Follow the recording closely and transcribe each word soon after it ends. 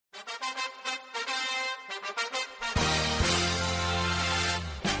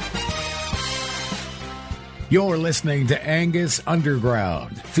You're listening to Angus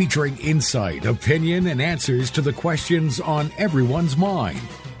Underground, featuring insight, opinion, and answers to the questions on everyone's mind.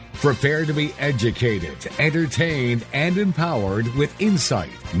 Prepare to be educated, entertained, and empowered with insight,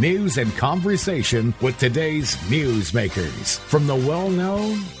 news, and conversation with today's newsmakers. From the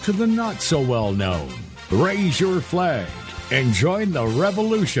well-known to the not-so-well-known. Raise your flag and join the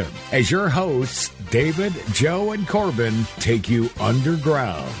revolution as your hosts, David, Joe, and Corbin, take you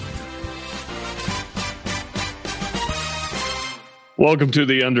underground. Welcome to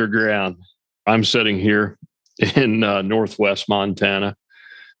the Underground. I'm sitting here in Northwest Montana.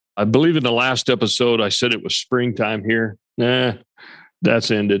 I believe in the last episode I said it was springtime here. That's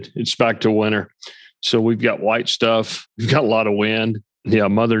ended. It's back to winter. So we've got white stuff. We've got a lot of wind. Yeah,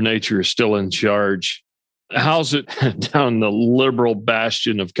 Mother Nature is still in charge. How's it down the liberal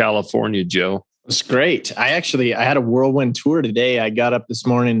bastion of California, Joe? It's great. I had a whirlwind tour today. I got up this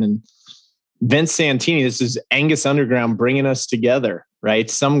morning and Vince Santini, this is Angus Underground bringing us together, right?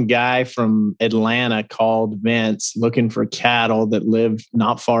 Some guy from Atlanta called Vince looking for cattle that live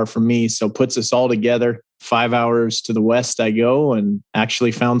not far from me. So puts us all together. 5 hours to the west I go and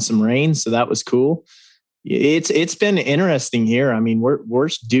actually found some rain. So that was cool. It's been interesting here. I mean, we're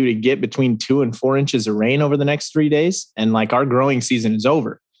due to get between 2 and 4 inches of rain over the next 3 days. And like our growing season is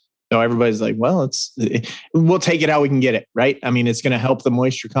over. So everybody's like, well, we'll take it how we can get it, right? I mean, it's going to help the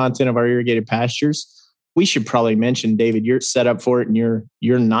moisture content of our irrigated pastures. We should probably mention, David, you're set up for it and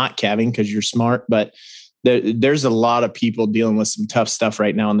you're not calving because you're smart, but there's a lot of people dealing with some tough stuff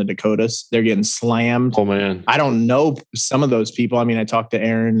right now in the Dakotas. They're getting slammed. Oh, man. I don't know some of those people. I mean, I talked to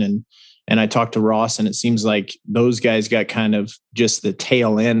Aaron and I talked to Ross, and it seems like those guys got kind of just the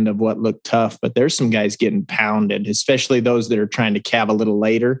tail end of what looked tough. But there's some guys getting pounded, especially those that are trying to calve a little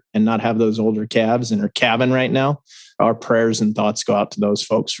later and not have those older calves and are calving right now. Our prayers and thoughts go out to those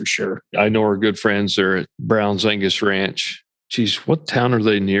folks for sure. I know our good friends there at Brown's Angus Ranch. Geez, what town are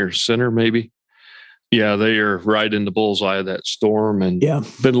they near? Center, maybe? Yeah, they are right in the bullseye of that storm. And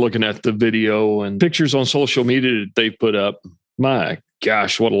been looking at the video and pictures on social media that they put up. My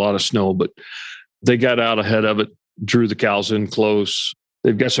gosh, what a lot of snow, but they got out ahead of it, drew the cows in close.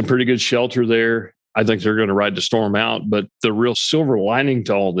 They've got some pretty good shelter there. I think they're going to ride the storm out. But the real silver lining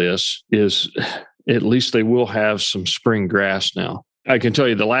to all this is at least they will have some spring grass now. I can tell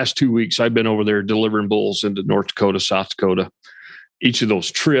you the last 2 weeks I've been over there delivering bulls into North Dakota, South Dakota. Each of those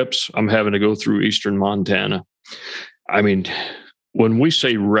trips, I'm having to go through eastern Montana. I mean, when we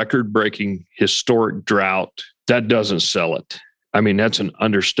say record-breaking historic drought, that doesn't sell it. I mean, that's an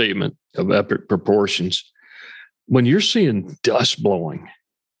understatement of epic proportions. When you're seeing dust blowing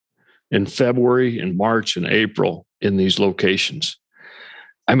in February and March and April in these locations,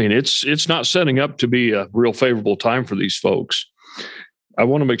 I mean, it's not setting up to be a real favorable time for these folks. I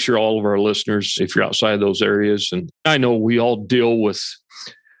want to make sure all of our listeners, if you're outside those areas, and I know we all deal with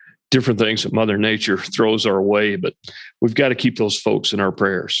different things that Mother Nature throws our way, but we've got to keep those folks in our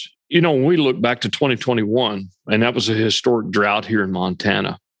prayers. You know, when we look back to 2021, and that was a historic drought here in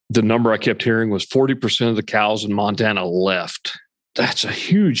Montana, the number I kept hearing was 40% of the cows in Montana left. That's a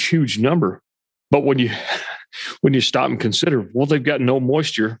huge, huge number. But when you stop and consider, well, they've got no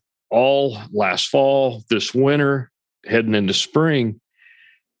moisture all last fall, this winter, heading into spring,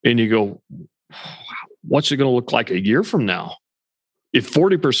 and you go, what's it going to look like a year from now? If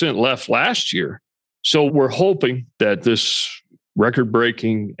 40% left last year. So we're hoping that this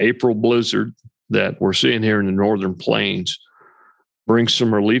record-breaking April blizzard that we're seeing here in the Northern Plains brings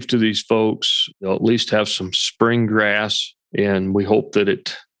some relief to these folks. They'll at least have some spring grass, and we hope that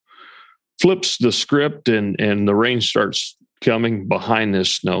it flips the script and the rain starts coming behind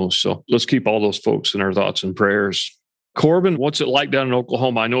this snow. So let's keep all those folks in our thoughts and prayers. Corbin, what's it like down in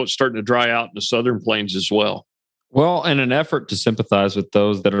Oklahoma? I know it's starting to dry out in the Southern Plains as well. Well, in an effort to sympathize with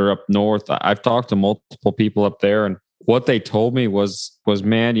those that are up north, I've talked to multiple people up there, and what they told me was,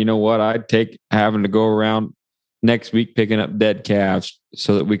 man, you know what? I'd take having to go around next week picking up dead calves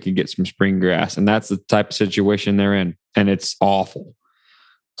so that we could get some spring grass. And that's the type of situation they're in. And it's awful.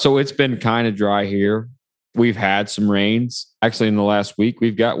 So it's been kind of dry here. We've had some rains. Actually, in the last week,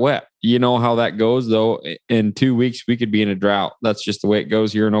 we've got wet. You know how that goes, though. In 2 weeks, we could be in a drought. That's just the way it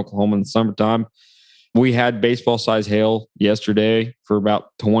goes here in Oklahoma in the summertime. We had baseball-size hail yesterday for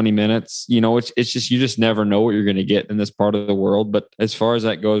about 20 minutes. You know, it's just, you just never know what you're going to get in this part of the world. But as far as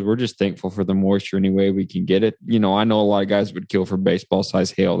that goes, we're just thankful for the moisture any way we can get it. You know, I know a lot of guys would kill for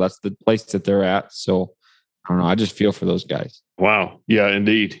baseball-size hail. That's the place that they're at. So, I don't know. I just feel for those guys. Wow. Yeah,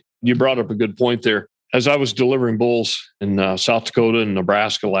 indeed. You brought up a good point there. As I was delivering bulls in South Dakota and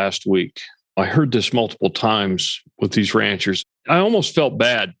Nebraska last week, I heard this multiple times with these ranchers. I almost felt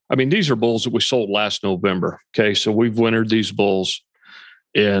bad. I mean, these are bulls that we sold last November. Okay. So we've wintered these bulls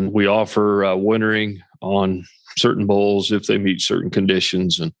and we offer wintering on certain bulls if they meet certain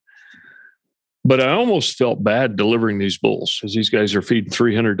conditions. But I almost felt bad delivering these bulls because these guys are feeding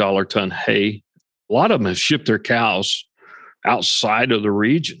 $300 ton hay. A lot of them have shipped their cows outside of the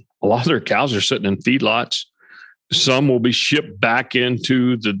region. A lot of their cows are sitting in feedlots. Some will be shipped back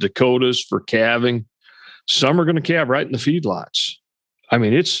into the Dakotas for calving. Some are going to calve right in the feedlots. I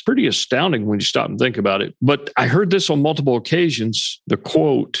mean, it's pretty astounding when you stop and think about it. But I heard this on multiple occasions, the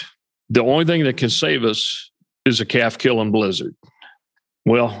quote, the only thing that can save us is a calf killing blizzard.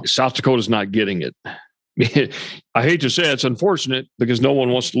 Well, South Dakota's not getting it. I hate to say it's unfortunate because no one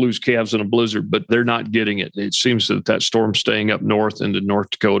wants to lose calves in a blizzard, but they're not getting it. It seems that storm's staying up north into North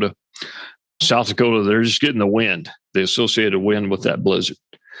Dakota. South Dakota, they're just getting the wind, the associated wind with that blizzard.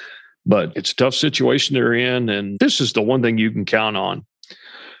 But it's a tough situation they're in. And this is the one thing you can count on.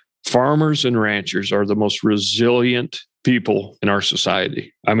 Farmers and ranchers are the most resilient people in our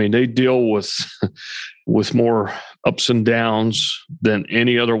society. I mean, they deal with more ups and downs than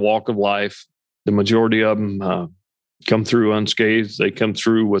any other walk of life. The majority of them come through unscathed. They come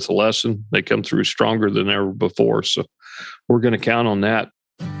through with a lesson. They come through stronger than ever before. So we're going to count on that.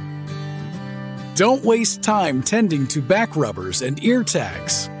 Don't waste time tending to back rubbers and ear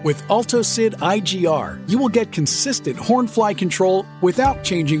tags. With AltoSid IGR, you will get consistent horn fly control without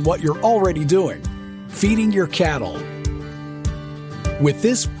changing what you're already doing. Feeding your cattle. With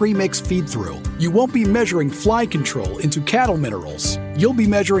this premix feed-through, you won't be measuring fly control into cattle minerals. You'll be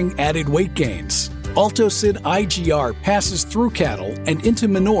measuring added weight gains. AltoSid IGR passes through cattle and into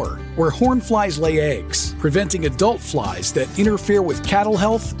manure, where horn flies lay eggs, preventing adult flies that interfere with cattle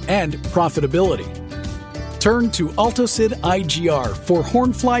health and profitability. Turn to AltoSid IGR for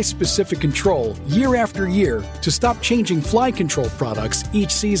horn fly-specific control year after year to stop changing fly control products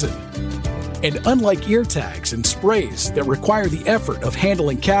each season. And unlike ear tags and sprays that require the effort of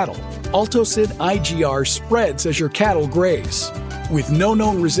handling cattle, AltoSid IGR spreads as your cattle graze. With no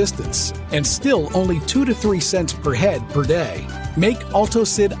known resistance and still only 2 to 3 cents per head per day, make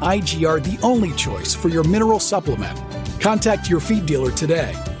AltoSid IGR the only choice for your mineral supplement. Contact your feed dealer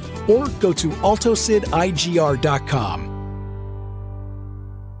today or go to AltoSidIGR.com.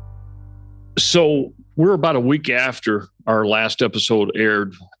 So we're about a week after our last episode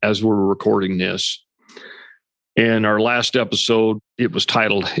aired as we're recording this. And our last episode, it was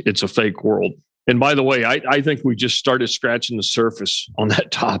titled, It's a Fake World. And by the way, I think we just started scratching the surface on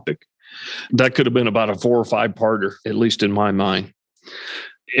that topic. That could have been about a 4 or 5 parter, at least in my mind.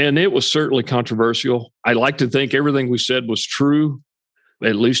 And it was certainly controversial. I like to think everything we said was true.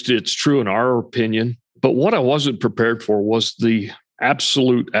 At least it's true in our opinion. But what I wasn't prepared for was the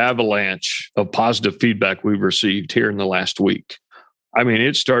absolute avalanche of positive feedback we've received here in the last week. I mean,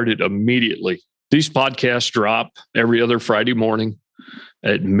 it started immediately. These podcasts drop every other Friday morning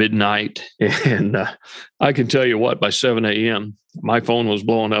at midnight. And I can tell you what, by 7 a.m., my phone was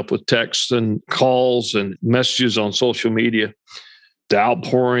blowing up with texts and calls and messages on social media. The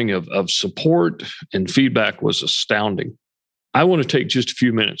outpouring of support and feedback was astounding. I want to take just a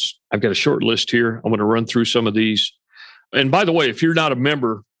few minutes. I've got a short list here. I'm going to run through some of these. And by the way, if you're not a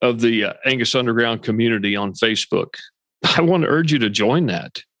member of the Angus Underground community on Facebook, I want to urge you to join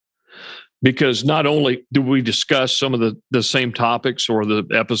that. Because not only do we discuss some of the same topics or the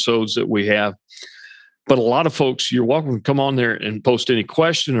episodes that we have, but a lot of folks, you're welcome to come on there and post any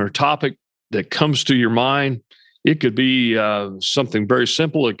question or topic that comes to your mind. It could be something very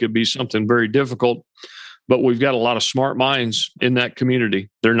simple. It could be something very difficult. But we've got a lot of smart minds in that community.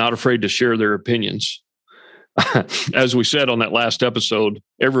 They're not afraid to share their opinions. As we said on that last episode,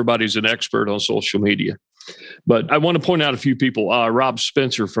 everybody's an expert on social media. But I want to point out a few people. Rob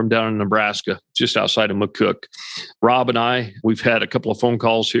Spencer from down in Nebraska, just outside of McCook. Rob and I, we've had a couple of phone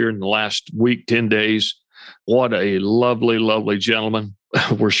calls here in the last week, 10 days. What a lovely, lovely gentleman.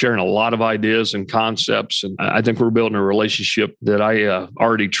 We're sharing a lot of ideas and concepts, and I think we're building a relationship that I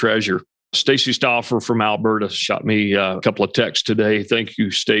already treasure. Stacy Stauffer from Alberta shot me a couple of texts today. Thank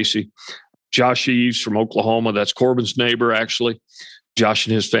you, Stacy. Josh Eves from Oklahoma. That's Corbin's neighbor, actually. Josh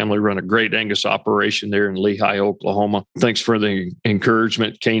and his family run a great Angus operation there in Lehi, Oklahoma. Thanks for the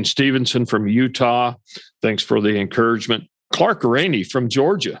encouragement. Kane Stevenson from Utah. Thanks for the encouragement. Clark Rainey from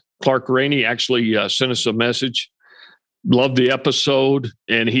Georgia. Clark Rainey actually sent us a message. Loved the episode.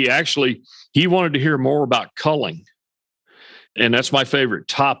 And he wanted to hear more about culling. And that's my favorite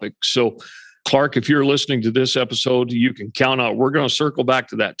topic. So Clark, if you're listening to this episode, you can count on, we're going to circle back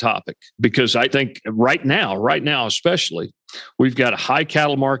to that topic because I think right now, especially, we've got a high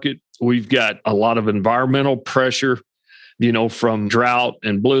cattle market. We've got a lot of environmental pressure from drought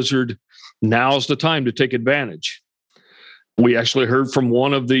and blizzard. Now's the time to take advantage. We actually heard from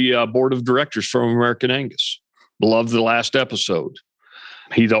one of the board of directors from American Angus. Loved the last episode.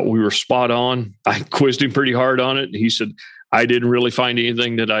 He thought we were spot on. I quizzed him pretty hard on it. And he said, I didn't really find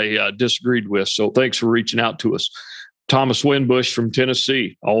anything that I disagreed with. So thanks for reaching out to us. Thomas Winbush from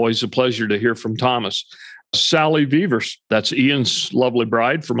Tennessee. Always a pleasure to hear from Thomas. Sally Beavers, that's Ian's lovely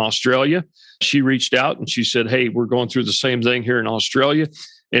bride from Australia. She reached out and she said, hey, we're going through the same thing here in Australia,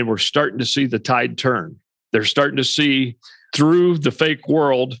 and we're starting to see the tide turn. They're starting to see through the fake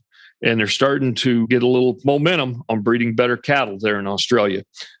world, and they're starting to get a little momentum on breeding better cattle there in Australia.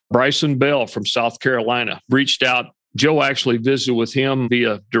 Bryson Bell from South Carolina reached out. Joe actually visited with him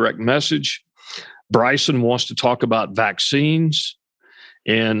via direct message. Bryson wants to talk about vaccines.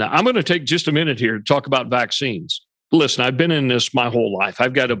 And I'm going to take just a minute here to talk about vaccines. Listen, I've been in this my whole life.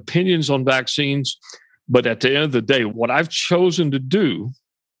 I've got opinions on vaccines, but at the end of the day, what I've chosen to do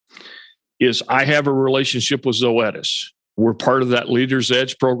is I have a relationship with Zoetis. We're part of that Leader's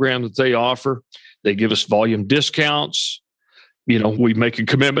Edge program that they offer. They give us volume discounts. We make a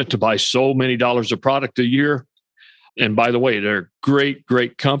commitment to buy so many dollars of product a year. And by the way, they're a great,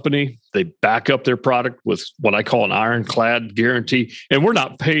 great company. They back up their product with what I call an ironclad guarantee. And we're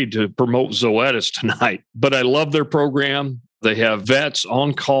not paid to promote Zoetis tonight, but I love their program. They have vets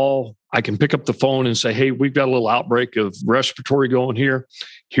on call. I can pick up the phone and say, hey, we've got a little outbreak of respiratory going here.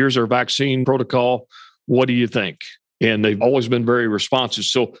 Here's our vaccine protocol. What do you think? And they've always been very responsive.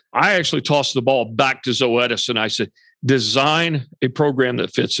 So I actually tossed the ball back to Zoetis and I said, design a program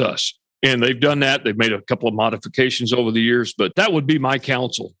that fits us. And they've done that. They've made a couple of modifications over the years, but that would be my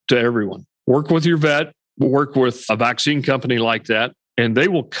counsel to everyone. Work with your vet, work with a vaccine company like that, and they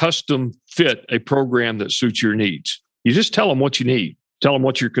will custom fit a program that suits your needs. You just tell them what you need. Tell them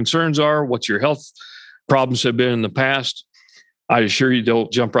what your concerns are, what your health problems have been in the past. I assure you they'll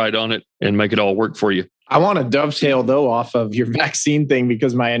jump right on it and make it all work for you. I want to dovetail, though, off of your vaccine thing,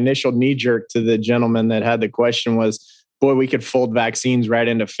 because my initial knee jerk to the gentleman that had the question was, boy, we could fold vaccines right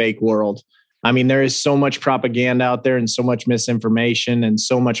into fake world. I mean, there is so much propaganda out there and so much misinformation and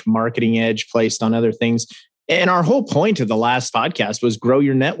so much marketing edge placed on other things. And our whole point of the last podcast was grow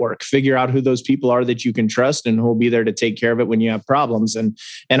your network, figure out who those people are that you can trust and who will be there to take care of it when you have problems. And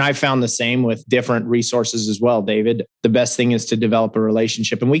I found the same with different resources as well, David. The best thing is to develop a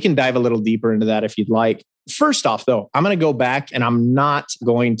relationship. And we can dive a little deeper into that if you'd like. First off, though, I'm going to go back and I'm not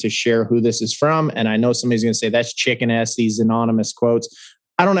going to share who this is from. And I know somebody's going to say that's chicken ass, these anonymous quotes.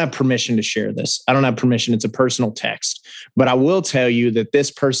 I don't have permission to share this. I don't have permission. It's a personal text. But I will tell you that this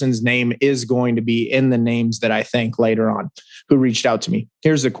person's name is going to be in the names that I thank later on who reached out to me.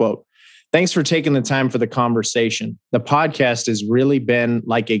 Here's the quote. Thanks for taking the time for the conversation. The podcast has really been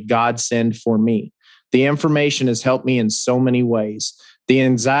like a godsend for me. The information has helped me in so many ways. The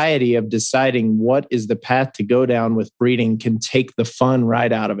anxiety of deciding what is the path to go down with breeding can take the fun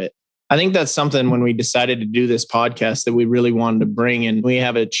right out of it. I think that's something when we decided to do this podcast that we really wanted to bring in. We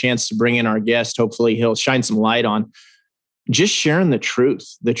have a chance to bring in our guest. Hopefully he'll shine some light on just sharing the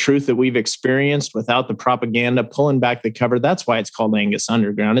truth that we've experienced without the propaganda, pulling back the cover. That's why it's called Angus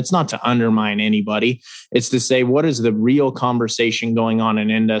Underground. It's not to undermine anybody. It's to say, what is the real conversation going on in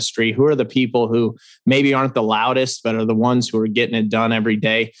industry? Who are the people who maybe aren't the loudest, but are the ones who are getting it done every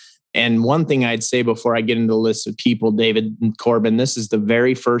day? And one thing I'd say before I get into the list of people, David and Corbin, this is the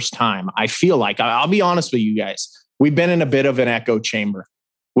very first time I feel like, I'll be honest with you guys, we've been in a bit of an echo chamber.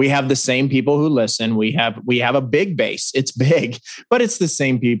 We have the same people who listen. We have a big base. It's big, but it's the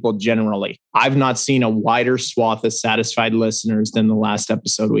same people generally. I've not seen a wider swath of satisfied listeners than the last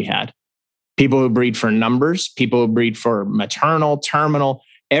episode we had. People who breed for numbers, people who breed for maternal, terminal,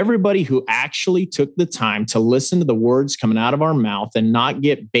 everybody who actually took the time to listen to the words coming out of our mouth and not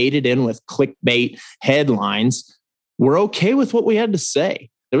get baited in with clickbait headlines. We're okay with what we had to say.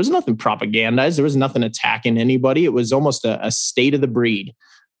 There was nothing propagandized. There was nothing attacking anybody. It was almost a state of the breed,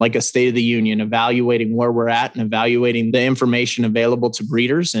 like a state of the union, evaluating where we're at and evaluating the information available to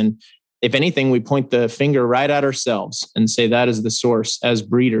breeders. And if anything, we point the finger right at ourselves and say that is the source as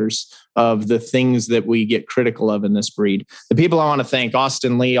breeders of the things that we get critical of in this breed. The people I want to thank,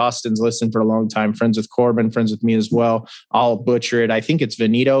 Austin Lee. Austin's listened for a long time. Friends with Corbin, friends with me as well. I'll butcher it. I think it's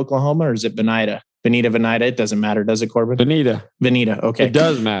Veneta, Oklahoma, or is it Veneta? Veneta. It doesn't matter, does it, Corbin? Veneta. Okay. It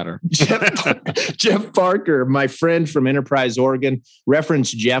does matter. Jeff Parker, my friend from Enterprise, Oregon,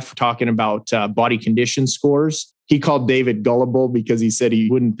 referenced Jeff talking about body condition scores. He called David gullible because he said he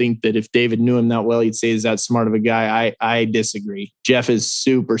wouldn't think that if David knew him that well, he'd say he's that smart of a guy. I disagree. Jeff is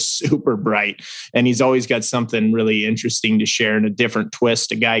super, super bright. And he's always got something really interesting to share in a different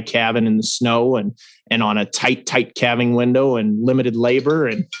twist, a guy calving in the snow and and on a tight calving window and limited labor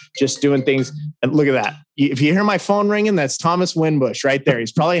and just doing things. And look at that. If you hear my phone ringing, that's Thomas Winbush right there.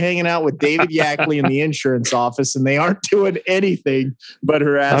 He's probably hanging out with David Yackley in the insurance office, and they aren't doing anything but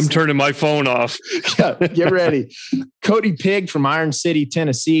harassing. I'm turning my phone off. Yeah, get ready. Cody Pigg from Iron City,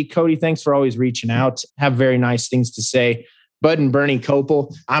 Tennessee. Cody, thanks for always reaching out. Have very nice things to say. Bud and Bernie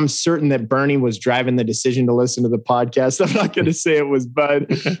Copel. I'm certain that Bernie was driving the decision to listen to the podcast. I'm not going to say it was Bud,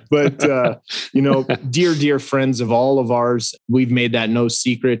 but, dear friends of all of ours, we've made that no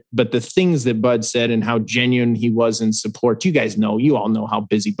secret. But the things that Bud said and how genuine he was in support, you all know how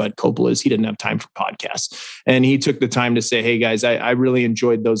busy Bud Copel is. He didn't have time for podcasts. And he took the time to say, hey guys, I really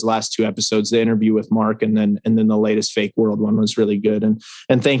enjoyed those last 2 episodes, the interview with Mark, and then the latest Fake World one was really good.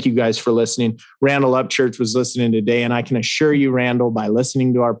 And thank you guys for listening. Randall Upchurch was listening today, and I can assure you, Randall, by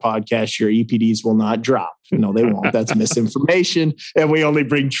listening to our podcast, your EPDs will not drop. No, they won't. That's misinformation. And we only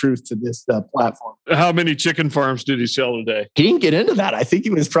bring truth to this platform. How many chicken farms did he sell today? He didn't get into that. I think he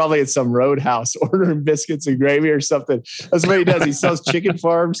was probably at some roadhouse ordering biscuits and gravy or something. That's what he does. He sells chicken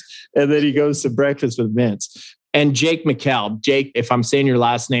farms, and then he goes to breakfast with Vince. And Jake McCalb. Jake, if I'm saying your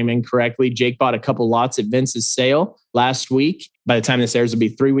last name incorrectly, Jake bought a couple lots at Vince's sale last week. By the time this airs, it'll be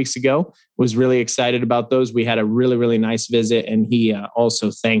 3 weeks ago. Was really excited about those. We had a really, really nice visit. And he also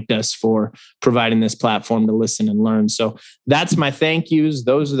thanked us for providing this platform to listen and learn. So that's my thank yous.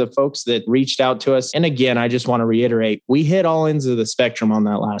 Those are the folks that reached out to us. And again, I just want to reiterate, we hit all ends of the spectrum on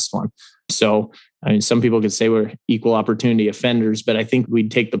that last one. So, I mean, some people could say we're equal opportunity offenders, but I think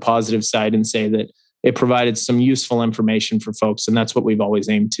we'd take the positive side and say that it provided some useful information for folks. And that's what we've always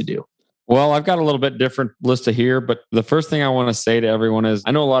aimed to do. Well, I've got a little bit different list of here, but the first thing I want to say to everyone is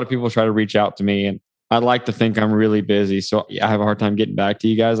I know a lot of people try to reach out to me, and I'd like to think I'm really busy. So I have a hard time getting back to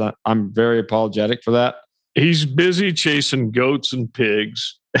you guys. I'm very apologetic for that. He's busy chasing goats and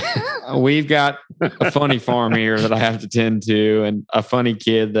pigs. We've got a funny farm here that I have to tend to, and a funny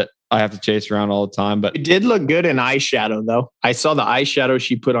kid that I have to chase around all the time. But it did look good in eyeshadow, though. I saw the eyeshadow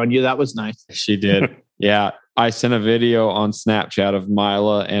she put on you. That was nice. She did. Yeah. I sent a video on Snapchat of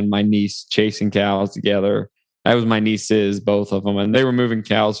Mila and my niece chasing cows together. That was my nieces, both of them. And they were moving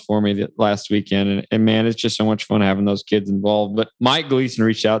cows for me last weekend. And man, it's just so much fun having those kids involved. But Mike Gleason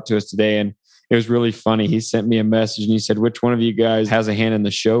reached out to us today, and it was really funny. He sent me a message and he said, which one of you guys has a hand in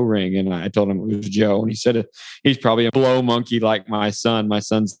the show ring? And I told him it was Joe. And he said, he's probably a blow monkey like my son. My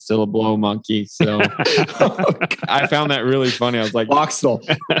son's still a blow monkey. So I found that really funny. I was like, Boxel.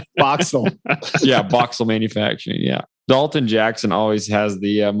 Yeah, Boxel Manufacturing. Yeah. Dalton Jackson always has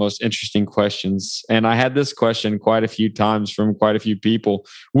the most interesting questions. And I had this question quite a few times from quite a few people.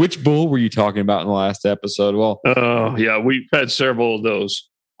 Which bull were you talking about in the last episode? Well, yeah, we've had several of those.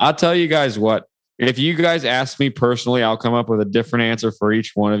 I'll tell you guys what, if you guys ask me personally, I'll come up with a different answer for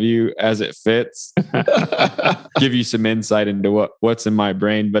each one of you as it fits. Give you some insight into what's in my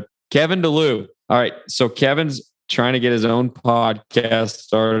brain. But Kevin DeLue. All right. So Kevin's trying to get his own podcast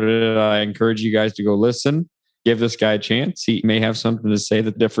started. I encourage you guys to go listen. Give this guy a chance. He may have something to say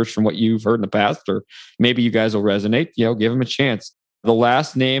that differs from what you've heard in the past, or maybe you guys will resonate. Give him a chance. The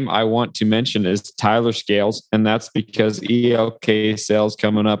last name I want to mention is Tyler Scales, and that's because ELK sales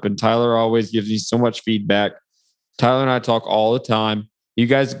coming up, and Tyler always gives me so much feedback. Tyler and I talk all the time. You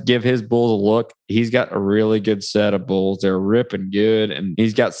guys give his bulls a look. He's got a really good set of bulls. They're ripping good, and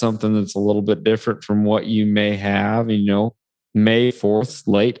he's got something that's a little bit different from what you may have. May 4th,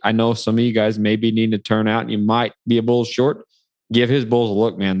 late. I know some of you guys may be needing to turn out, and you might be a bull short. Give his bulls a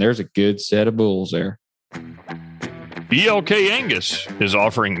look, man. There's a good set of bulls there. ELK Angus is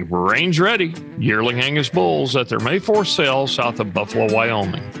offering range-ready yearling Angus bulls at their May 4th sale south of Buffalo,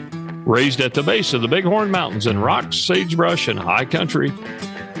 Wyoming. Raised at the base of the Bighorn Mountains in rocks, sagebrush, and high country,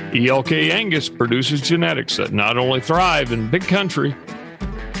 ELK Angus produces genetics that not only thrive in big country,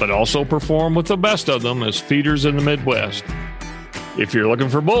 but also perform with the best of them as feeders in the Midwest. If you're looking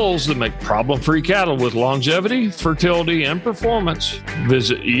for bulls that make problem-free cattle with longevity, fertility, and performance,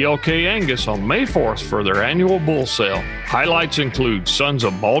 visit ELK Angus on May 4th for their annual bull sale. Highlights include Sons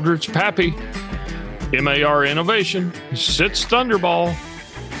of Baldridge Pappy, MAR Innovation, Sitz Thunderball,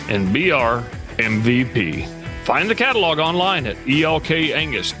 and BR MVP. Find the catalog online at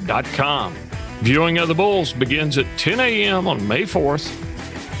elkangus.com. Viewing of the bulls begins at 10 a.m. on May 4th.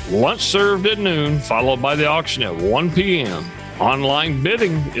 Lunch served at noon, followed by the auction at 1 p.m. Online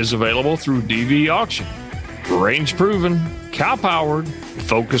bidding is available through DV Auction. Range proven, cow powered,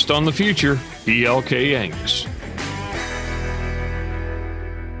 focused on the future, ELK Angus.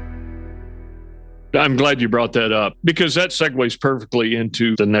 I'm glad you brought that up because that segues perfectly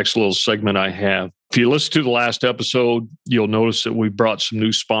into the next little segment I have. If you listen to the last episode, you'll notice that we brought some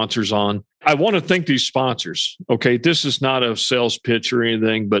new sponsors on. I want to thank these sponsors. Okay, this is not a sales pitch or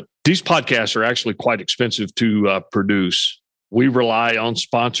anything, but these podcasts are actually quite expensive to produce. We rely on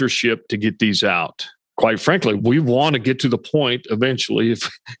sponsorship to get these out. Quite frankly, we want to get to the point eventually,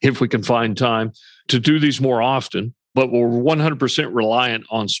 if we can find time, to do these more often. But we're 100% reliant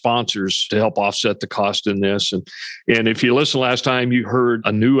on sponsors to help offset the cost in this. And if you listened last time, you heard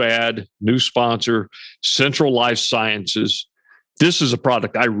a new ad, new sponsor, Central Life Sciences. This is a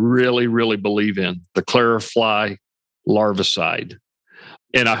product I really, really believe in, the Clarifly larvicide.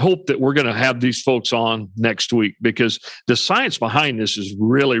 And I hope that we're going to have these folks on next week because the science behind this is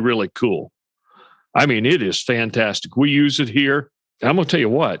really, really cool. I mean, it is fantastic. We use it here. I'm going to tell you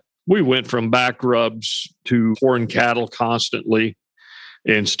what. We went from back rubs to horn cattle constantly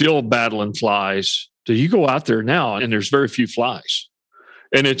and still battling flies. So you go out there now and there's very few flies.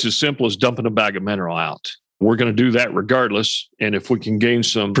 And it's as simple as dumping a bag of mineral out. We're going to do that regardless. And if we can gain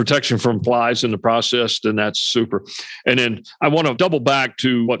some protection from flies in the process, then that's super. And then I want to double back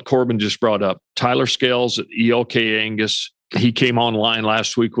to what Corbin just brought up. Tyler Scales at ELK Angus. He came online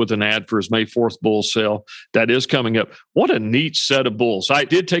last week with an ad for his May 4th bull sale. That is coming up. What a neat set of bulls. I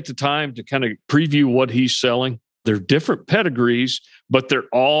did take the time to kind of preview what he's selling. They're different pedigrees, but they're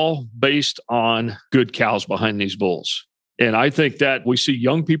all based on good cows behind these bulls. And I think that we see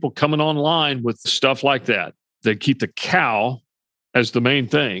young people coming online with stuff like that. They keep the cow as the main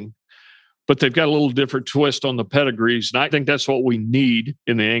thing, but they've got a little different twist on the pedigrees. And I think that's what we need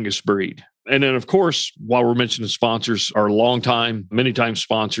in the Angus breed. And then, of course, while we're mentioning sponsors, our longtime, many times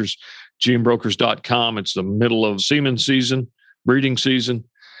sponsors, GMbrokers.com. It's the middle of semen season, breeding season.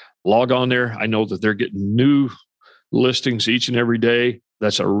 Log on there. I know that they're getting new listings each and every day.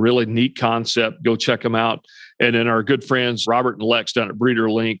 That's a really neat concept. Go check them out. And then our good friends, Robert and Lex down at Breeder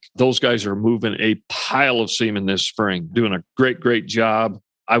Link, those guys are moving a pile of semen this spring, doing a great, great job.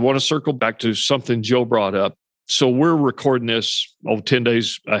 I want to circle back to something Joe brought up. So we're recording this 10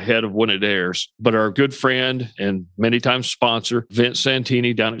 days ahead of when it airs. But our good friend and many times sponsor, Vince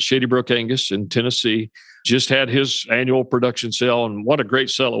Santini down at Shady Brook Angus in Tennessee, just had his annual production sale. And what a great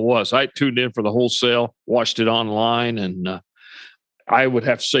sale it was. I tuned in for the whole sale, watched it online, and I would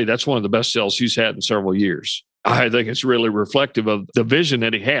have to say that's one of the best sales he's had in several years. I think it's really reflective of the vision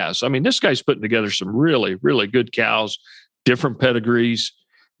that he has. I mean, this guy's putting together some really, really good cows, different pedigrees.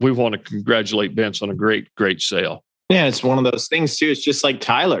 We want to congratulate Vince on a great, great sale. Yeah, it's one of those things too. It's just like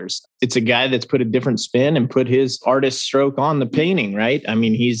Tyler's. It's a guy that's put a different spin and put his artist stroke on the painting, right? I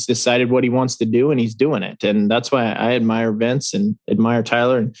mean, he's decided what he wants to do and he's doing it. And that's why I admire Vince and admire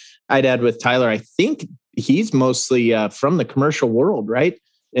Tyler. And I'd add with Tyler, I think he's mostly from the commercial world, right?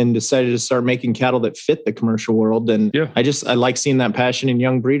 And decided to start making cattle that fit the commercial world. And yeah. I like seeing that passion in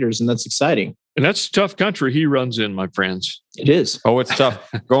young breeders, and that's exciting. And that's a tough country he runs in, my friends. It is. Oh, it's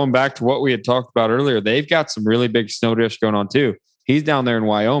tough. Going back to what we had talked about earlier, they've got some really big snow drifts going on too. He's down there in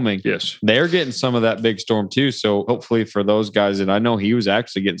Wyoming. Yes. They're getting some of that big storm too. So hopefully for those guys, and I know he was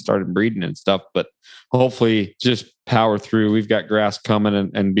actually getting started breeding and stuff, but hopefully just power through. We've got grass coming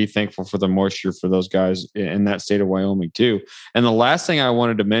and be thankful for the moisture for those guys in that state of Wyoming too. And the last thing I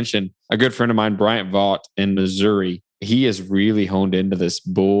wanted to mention, a good friend of mine, Bryant Vaught in Missouri, he has really honed into this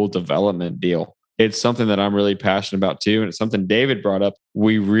bull development deal. It's something that I'm really passionate about too. And it's something David brought up.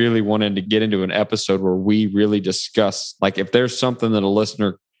 We really wanted to get into an episode where we really discuss, like if there's something that a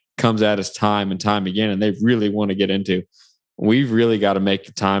listener comes at us time and time again, and they really want to get into, we've really got to make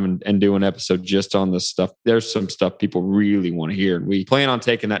the time and do an episode just on this stuff. There's some stuff people really want to hear. And we plan on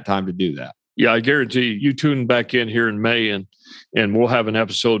taking that time to do that. Yeah, I guarantee you tune back in here in May and we'll have an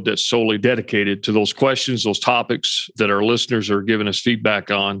episode that's solely dedicated to those questions, those topics that our listeners are giving us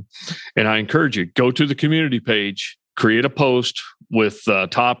feedback on. And I encourage you, go to the community page, create a post with a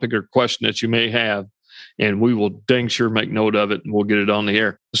topic or question that you may have, and we will dang sure make note of it and we'll get it on the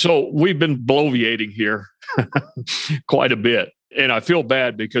air. So we've been bloviating here quite a bit. And I feel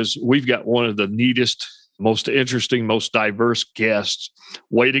bad because we've got one of the neatest, most interesting, most diverse guests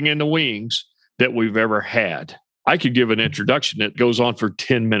waiting in the wings that we've ever had. I could give an introduction that goes on for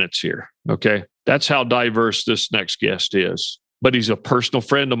 10 minutes here. Okay. That's how diverse this next guest is. But he's a personal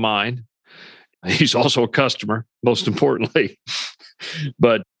friend of mine. He's also a customer, most importantly.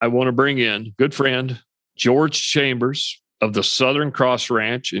 But I want to bring in good friend, George Chambers of the Southern Cross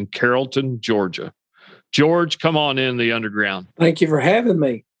Ranch in Carrollton, Georgia. George, come on in the underground. Thank you for having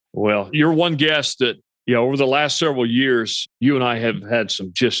me. Well, you're one guest that, over the last several years, you and I have had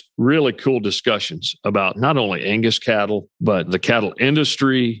some just really cool discussions about not only Angus cattle, but the cattle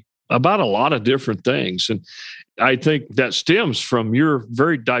industry, about a lot of different things. And I think that stems from your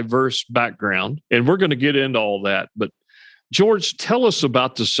very diverse background. And we're going to get into all that. But George, tell us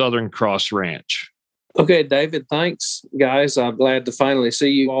about the Southern Cross Ranch. Okay, David, thanks, guys. I'm glad to finally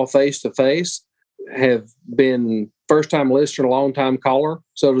see you all face to face. Have been first-time listener, long-time caller,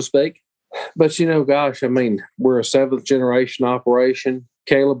 so to speak. But, gosh, I mean, we're a 7th-generation operation.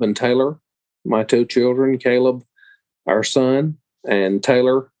 Caleb and Taylor, my 2 children, Caleb, our son, and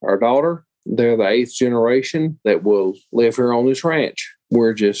Taylor, our daughter, they're the 8th generation that will live here on this ranch.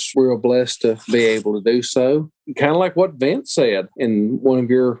 We're just real blessed to be able to do so. Kind of like what Vince said in one of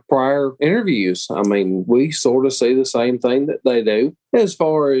your prior interviews. I mean, we sort of see the same thing that they do as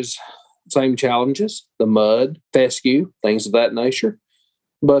far as same challenges, the mud, fescue, things of that nature.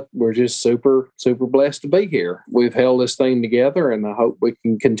 But we're just super, super blessed to be here. We've held this thing together, and I hope we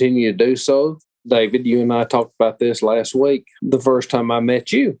can continue to do so. David, you and I talked about this last week, the first time I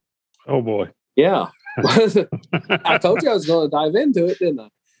met you. Oh, boy. Yeah. I told you I was going to dive into it, didn't I?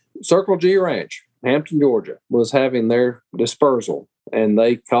 Circle G Ranch, Hampton, Georgia, was having their dispersal, and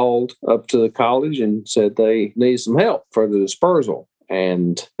they called up to the college and said they need some help for the dispersal.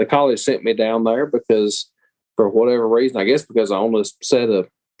 And the college sent me down there because, for whatever reason, I guess because I own a set of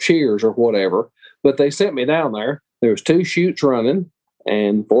shears or whatever, but they sent me down there. There was 2 chutes running,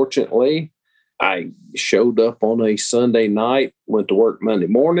 and fortunately, I showed up on a Sunday night, went to work Monday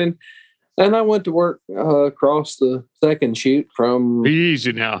morning, and I went to work across the second chute from... Be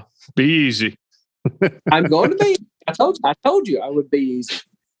easy now. Be easy. I'm going to be. I told you I would be easy.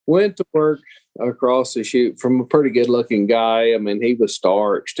 Went to work across the chute from a pretty good-looking guy. I mean, he was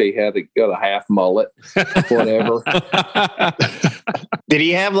starched. He got a half mullet, whatever. Did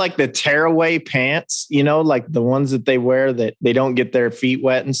he have like the tearaway pants, like the ones that they wear that they don't get their feet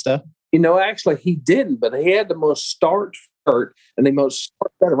wet and stuff? Actually, he didn't, but he had the most starched shirt and the most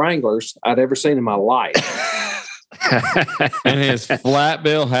starched set of Wranglers I'd ever seen in my life. And his flat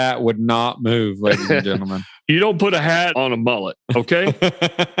bill hat would not move, ladies and gentlemen. You don't put a hat on a mullet, okay?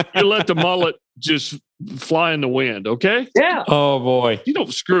 You let the mullet just fly in the wind, okay? Yeah. Oh, boy. You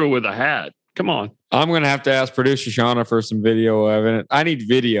don't screw with a hat. Come on. I'm going to have to ask producer Shauna for some video evidence. I need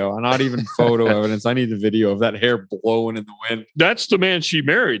video, not even photo evidence. I need the video of that hair blowing in the wind. That's the man she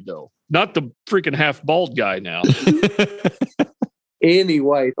married, though. Not the freaking half bald guy now.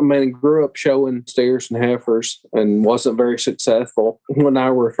 Anyway, I mean, grew up showing steers and heifers and wasn't very successful. When I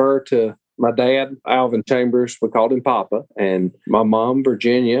refer to my dad, Alvin Chambers, we called him Papa, and my mom,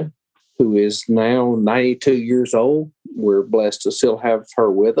 Virginia, who is now 92 years old. We're blessed to still have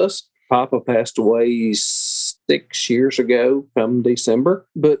her with us. Papa passed away 6 years ago come December,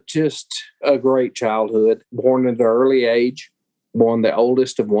 but just a great childhood. Born at an early age, born the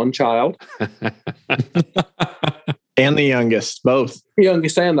oldest of 1 child. And the youngest, both.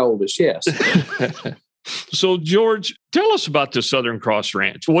 Youngest and the oldest, yes. So, George, tell us about the Southern Cross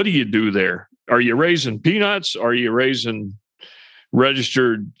Ranch. What do you do there? Are you raising peanuts? Are you raising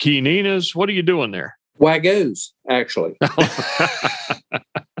registered quininas? What are you doing there? Wagoos, actually.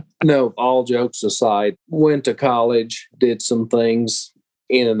 No, all jokes aside, went to college, did some things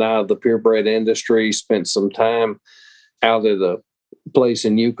in and out of the purebred industry, spent some time out at a place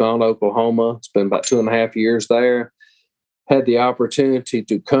in Yukon, Oklahoma. Spent about 2.5 years there. Had the opportunity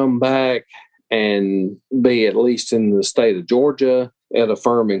to come back and be at least in the state of Georgia at a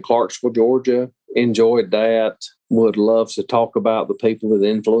firm in Clarksville, Georgia. Enjoyed that. Would love to talk about the people that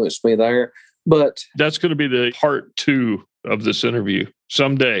influenced me there. But that's going to be the part 2 of this interview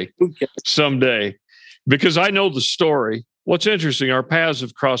someday, because I know the story. What's interesting, our paths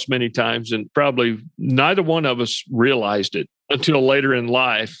have crossed many times, and probably neither one of us realized it until later in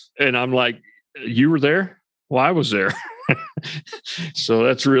life. And I'm like, you were there? Well, I was there. So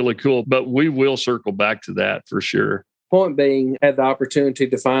that's really cool. But we will circle back to that for sure. Point being, had the opportunity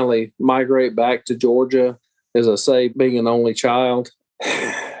to finally migrate back to Georgia. As I say, being an only child,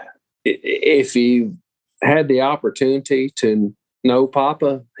 if you had the opportunity to know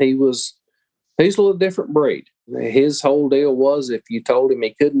Papa, he's a little different breed. His whole deal was if you told him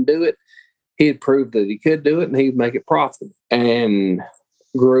he couldn't do it, he'd prove that he could do it and he'd make it profitable. And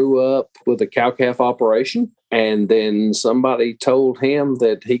grew up with a cow-calf operation. And then somebody told him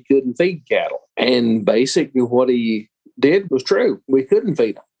that he couldn't feed cattle. And basically what he did was true. We couldn't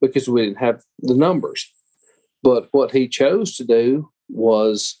feed them because we didn't have the numbers. But what he chose to do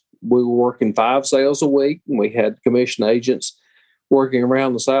was we were working 5 sales a week, and we had commission agents working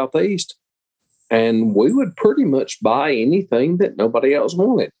around the Southeast. And we would pretty much buy anything that nobody else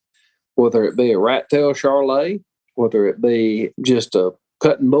wanted, whether it be a rat-tail Charolais, whether it be just a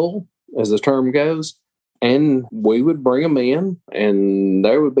cutting bull, as the term goes. and we would bring them in, and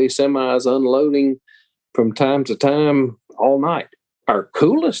there would be semis unloading from time to time all night. Our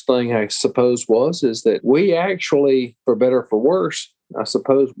coolest thing, I suppose, is that we actually, for better or for worse, I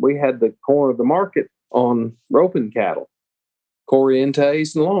suppose we had the corner of the market on roping cattle,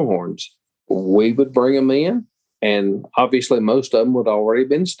 Corrientes and Longhorns. We would bring them in, and obviously most of them would already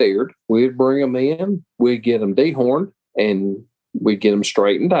been steered. We'd bring them in, we'd get them dehorned, and we'd get them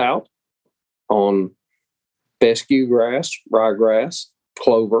straightened out on fescue grass, ryegrass,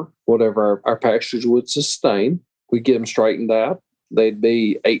 clover, whatever our pastures would sustain. We'd get them straightened out. They'd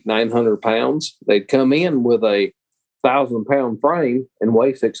be 800-900 pounds. They'd come in with a 1,000-pound frame and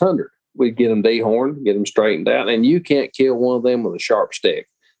weigh 600. We'd get them dehorned, get them straightened out, and you can't kill one of them with a sharp stick,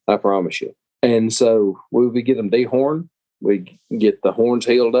 I promise you. And so we would get them dehorned. We'd get the horns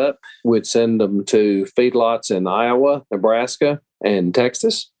healed up. We'd send them to feedlots in Iowa, Nebraska, and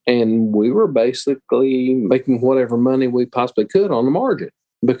Texas. And we were basically making whatever money we possibly could on the margin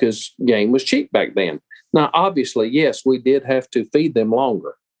because game was cheap back then. Now, obviously, yes, we did have to feed them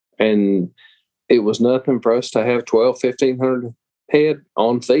longer. And it was nothing for us to have 1,200-1,500 head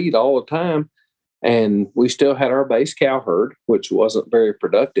on feed all the time. And we still had our base cow herd, which wasn't very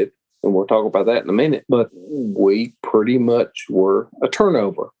productive. And we'll talk about that in a minute. But we pretty much were a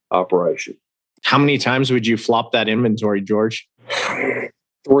turnover operation. How many times would you flop that inventory, George?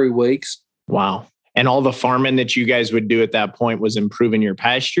 3 weeks. Wow. And all the farming that you guys would do at that point was improving your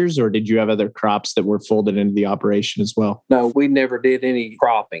pastures, or did you have other crops that were folded into the operation as well? No, we never did any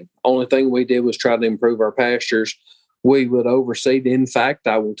cropping. Only thing we did was try to improve our pastures. We would oversee. In fact,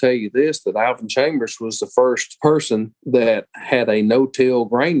 I will tell you this, that Alvin Chambers was the first person that had a no-till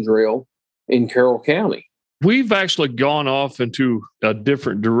grain drill in Carroll County. We've actually gone off into a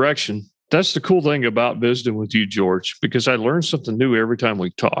different direction. That's the cool thing about visiting with you, George, because I learn something new every time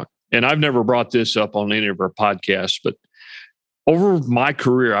we talk. And I've never brought this up on any of our podcasts, but over my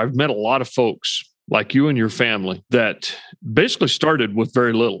career, I've met a lot of folks like you and your family that basically started with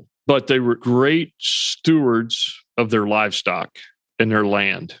very little, but they were great stewards of their livestock and their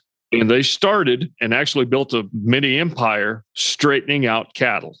land. And they started and actually built a mini empire straightening out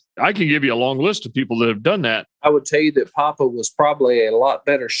cattle. I can give you a long list of people that have done that. I would tell you that Papa was probably a lot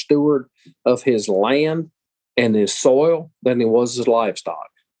better steward of his land and his soil than he was his livestock.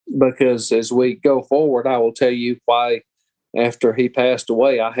 Because as we go forward, I will tell you why after he passed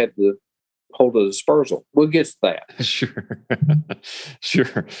away, I had to hold a dispersal. We'll get to that. Sure.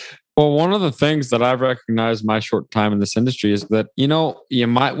 Sure. Well, one of the things that I've recognized my short time in this industry is that, you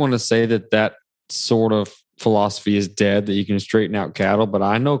might want to say that sort of philosophy is dead, that you can straighten out cattle. But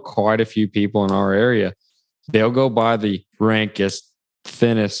I know quite a few people in our area, they'll go buy the rankest,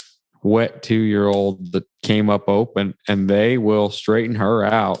 thinnest, wet 2-year-old that came up open, and they will straighten her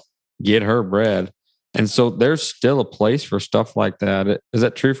out, get her bred. And so there's still a place for stuff like that. Is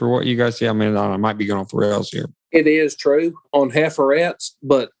that true for what you guys see? I mean, I might be going off the rails here. It is true on heiferettes,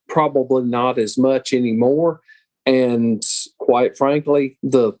 but probably not as much anymore. And quite frankly,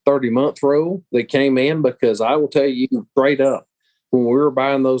 the 30-month rule that came in, because I will tell you straight up, when we were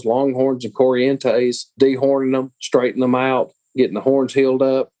buying those Longhorns and Corrientes, dehorning them, straightening them out, getting the horns healed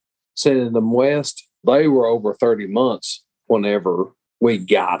up, sending them west, they were over 30 months whenever we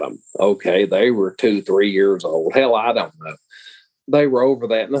got them. Okay, they were 2-3 years old. Hell, I don't know. They were over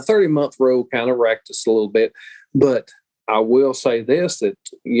that. And the 30-month rule kind of wrecked us a little bit. But I will say this, that,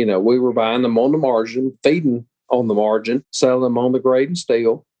 we were buying them on the margin, feeding on the margin, selling them on the grade and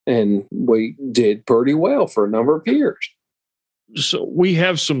steel, and we did pretty well for a number of years. So we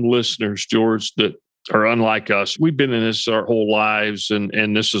have some listeners, George, that are unlike us. We've been in this our whole lives,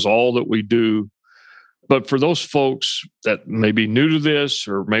 and this is all that we do. But for those folks that may be new to this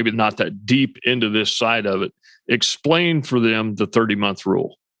or maybe not that deep into this side of it, explain for them the 30-month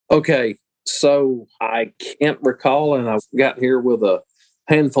rule. Okay, so I can't recall, and I've got here with a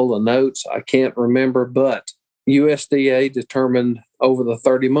handful of notes. I can't remember, but USDA determined over the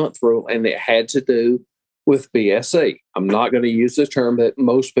 30-month rule, and it had to do with BSE. I'm not going to use the term that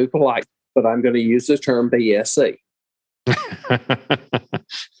most people like, but I'm going to use the term BSE.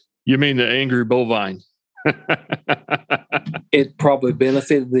 You mean the angry bovine? It probably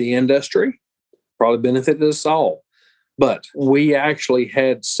benefited the industry, probably benefited us all. But we actually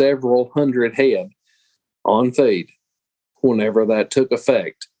had several hundred head on feed whenever that took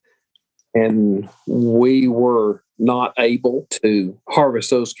effect. And we were not able to harvest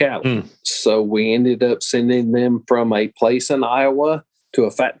those cattle. So we ended up sending them from a place in Iowa to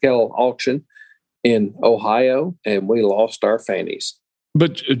a fat cattle auction in Ohio, and we lost our fannies.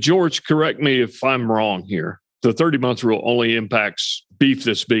 But George, correct me if I'm wrong here. The 30-month rule only impacts beef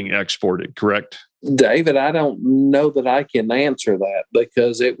that's being exported, correct? David, I don't know that I can answer that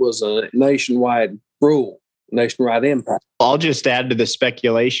because it was a nationwide rule, nationwide impact. I'll just add to the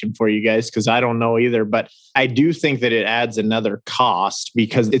speculation for you guys because I don't know either, but I do think that it adds another cost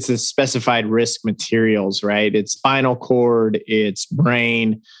because it's the specified risk materials, right? It's spinal cord, it's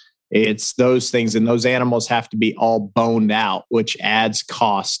brain, it's those things. And those animals have to be all boned out, which adds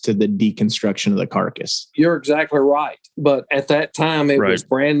cost to the deconstruction of the carcass. You're exactly right. But at that time, it was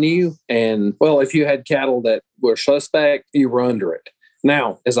brand new. And well, if you had cattle that were suspect, you were under it.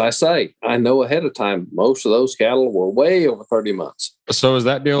 Now, as I say, I know ahead of time, most of those cattle were way over 30 months. So is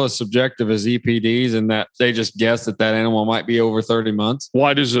that deal as subjective as EPDs in that they just guess that animal might be over 30 months?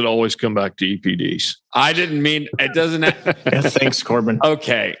 Why does it always come back to EPDs? I didn't mean it doesn't. Yeah, thanks, Corbin.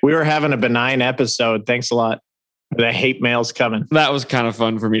 Okay. We were having a benign episode. Thanks a lot. The hate mail's coming. That was kind of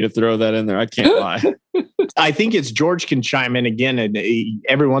fun for me to throw that in there. I can't lie. I think it's George can chime in again. And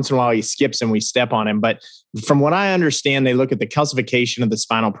every once in a while he skips and we step on him. But from what I understand, they look at the calcification of the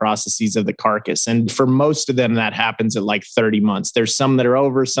spinal processes of the carcass. And for most of them, that happens at like 30 months. There's some that are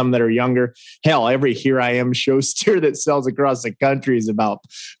over, some that are younger. Hell, every Here I Am show steer that sells across the country is about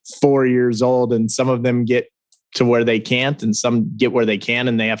 4 years old. And some of them get to where they can't and some get where they can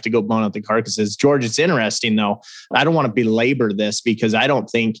and they have to go bone out the carcasses. George, it's interesting though. I don't want to belabor this because I don't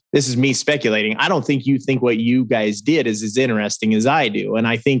think, this is me speculating, I don't think you think what you guys did is as interesting as I do. And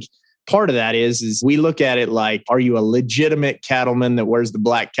I think part of that is we look at it like, are you a legitimate cattleman that wears the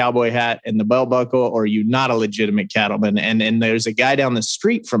black cowboy hat and the belt buckle, or are you not a legitimate cattleman? And there's a guy down the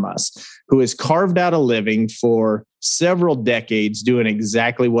street from us who has carved out a living for several decades doing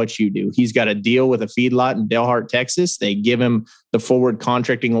exactly what you do. He's got a deal with a feedlot in Delhart, Texas. They give him the forward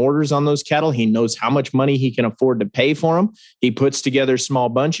contracting orders on those cattle. He knows how much money he can afford to pay for them. He puts together small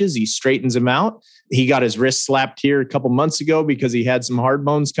bunches. He straightens them out. He got his wrist slapped here a couple months ago because he had some hard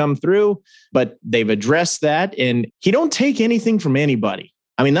bones come through, but they've addressed that. And he don't take anything from anybody.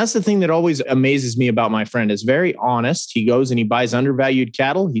 I mean, that's the thing that always amazes me about my friend. Is very honest. He goes and he buys undervalued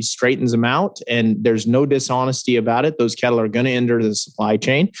cattle. He straightens them out and there's no dishonesty about it. Those cattle are going to enter the supply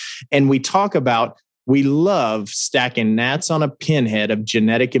chain. And we talk about, we love stacking gnats on a pinhead of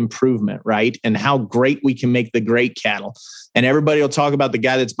genetic improvement, right? And how great we can make the great cattle. And everybody will talk about the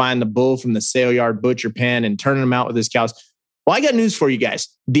guy that's buying the bull from the sale yard butcher pen and turning them out with his cows. Well, I got news for you guys.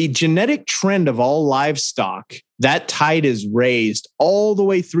 The genetic trend of all livestock, that tide is raised all the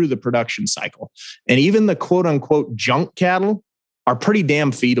way through the production cycle. And even the quote unquote junk cattle are pretty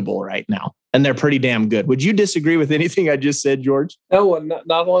damn feedable right now. And they're pretty damn good. Would you disagree with anything I just said, George? No,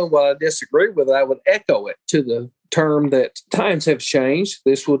 not only would I disagree with it, I would echo it to the term that times have changed.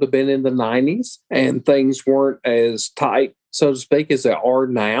 This would have been in the 90s and things weren't as tight, so to speak, as they are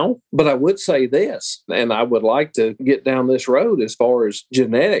now. But I would say this, and I would like to get down this road as far as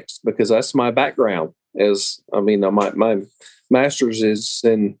genetics, because that's my background. My master's is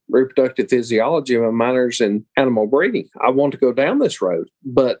in reproductive physiology and my minor's in animal breeding. I want to go down this road.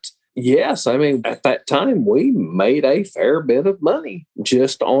 But yes, at that time, we made a fair bit of money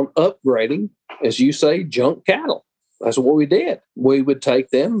just on upgrading, as you say, junk cattle. That's what we did. We would take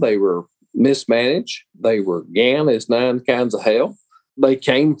them. They were mismanaged. They were gan as 9 kinds of hell. They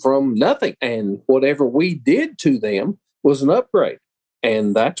came from nothing. And whatever we did to them was an upgrade.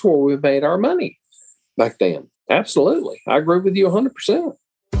 And that's where we made our money back then. Absolutely. I agree with you 100%.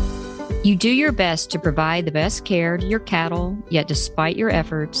 You do your best to provide the best care to your cattle, yet despite your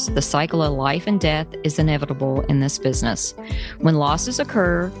efforts, the cycle of life and death is inevitable in this business. When losses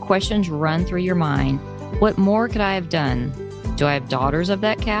occur, questions run through your mind. What more could I have done? Do I have daughters of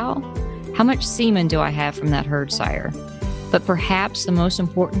that cow? How much semen do I have from that herd sire? But perhaps the most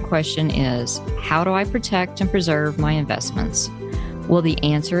important question is, how do I protect and preserve my investments? Well, the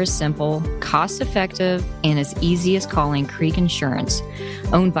answer is simple, cost-effective, and as easy as calling Creek Insurance,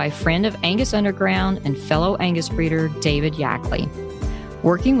 owned by friend of Angus Underground and fellow Angus breeder David Yackley.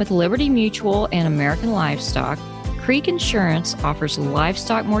 Working with Liberty Mutual and American Livestock, Creek Insurance offers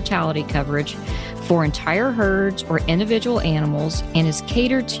livestock mortality coverage for entire herds or individual animals and is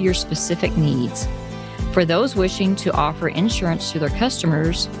catered to your specific needs. For those wishing to offer insurance to their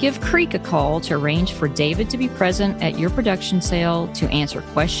customers, give Creek a call to arrange for David to be present at your production sale to answer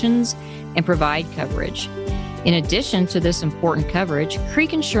questions and provide coverage. In addition to this important coverage,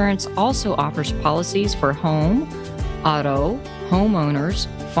 Creek Insurance also offers policies for home, auto, homeowners,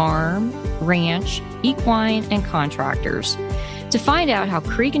 farm, ranch, equine, and contractors. To find out how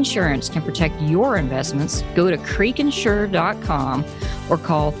Creek Insurance can protect your investments, go to creekinsure.com or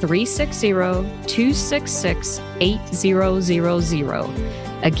call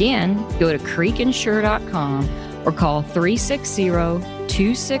 360-266-8000. Again, go to creekinsure.com or call 360-266-8000.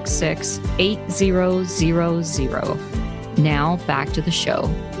 266-8000. Now back to the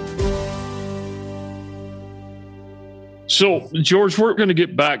show. So, George, we're going to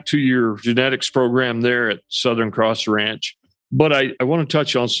get back to your genetics program there at Southern Cross Ranch, but I want to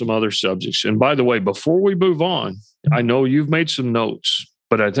touch on some other subjects. And by the way, before we move on, I know you've made some notes,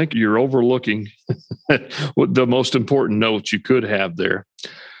 but I think you're overlooking the most important notes you could have there.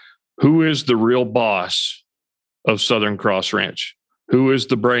 Who is the real boss of Southern Cross Ranch? Who is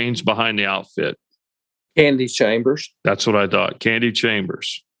the brains behind the outfit? Candy Chambers. That's what I thought. Candy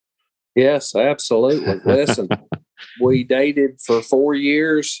Chambers. Yes, absolutely. Listen, we dated for 4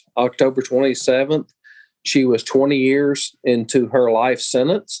 years, October 27th. She was 20 years into her life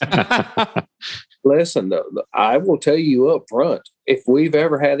sentence. Listen, I will tell you up front, if we've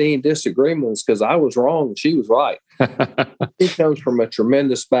ever had any disagreements, because I was wrong and she was right. She comes from a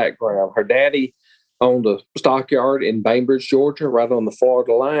tremendous background. Her daddy owned a stockyard in Bainbridge, Georgia, right on the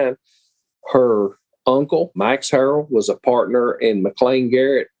Florida line. Her uncle, Max Harrell, was a partner in McLean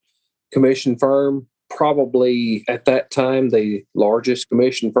Garrett commission firm, probably at that time the largest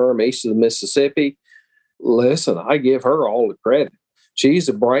commission firm east of the Mississippi. Listen, I give her all the credit. She's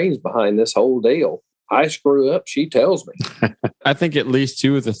the brains behind this whole deal. I screw up, she tells me. I think at least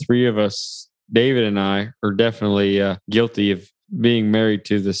two of the three of us, David and I, are definitely guilty of being married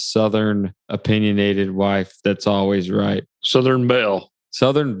to the Southern opinionated wife that's always right. Southern Belle.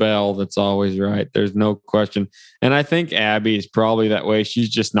 Southern Belle that's always right. There's no question. And I think Abby is probably that way. She's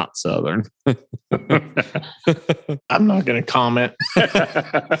just not Southern. I'm not going to comment.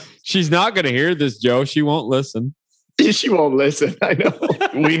 She's not going to hear this, Joe. She won't listen. She won't listen. I know.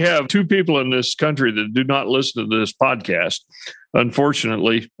 We have two people in this country that do not listen to this podcast.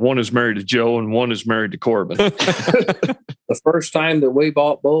 Unfortunately, one is married to Joe and one is married to Corbin. The first time that we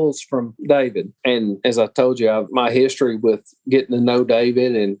bought bulls from David, and as I told you, my history with getting to know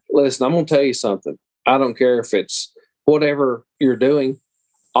David, and listen, I'm going to tell you something. I don't care if it's whatever you're doing,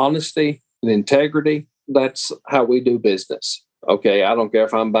 honesty and integrity, that's how we do business. Okay, I don't care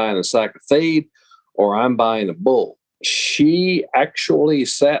if I'm buying a sack of feed or I'm buying a bull. She actually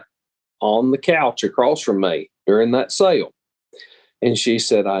sat on the couch across from me during that sale. And she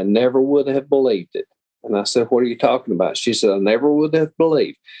said, I never would have believed it. And I said, what are you talking about? She said, I never would have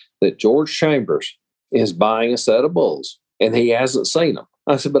believed that George Chambers is buying a set of bulls and he hasn't seen them.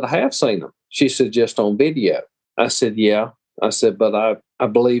 I said, but I have seen them. She said, just on video. I said, yeah. I said, but I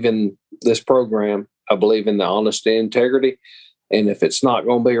believe in this program. I believe in the honesty and integrity. And if it's not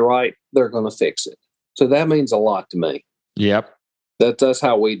going to be right, they're going to fix it. So that means a lot to me. Yep. That's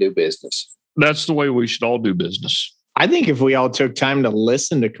how we do business. That's the way we should all do business. I think if we all took time to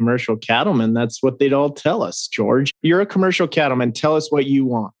listen to commercial cattlemen, that's what they'd all tell us, George. You're a commercial cattleman. Tell us what you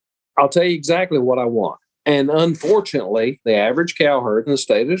want. I'll tell you exactly what I want. And unfortunately, the average cow herd in the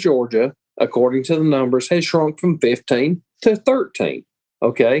state of Georgia, according to the numbers, has shrunk from 15 to 13.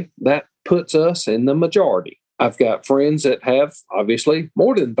 Okay, that puts us in the majority. I've got friends that have obviously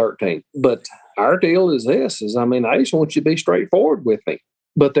more than 13, but our deal is this, I just want you to be straightforward with me.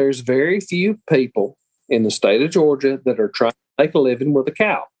 But there's very few people in the state of Georgia that are trying to make a living with a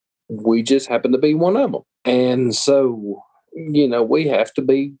cow. We just happen to be one of them. And so, we have to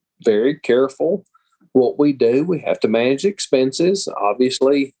be very careful what we do. We have to manage expenses.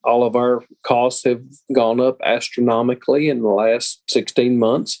 Obviously, all of our costs have gone up astronomically in the last 16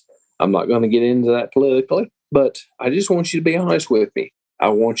 months. I'm not going to get into that politically, but I just want you to be honest with me. I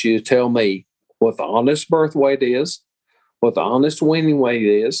want you to tell me what the honest birth weight is, what the honest weaning weight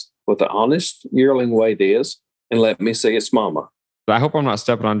is, what the honest yearling weight is, and let me see its mama. I hope I'm not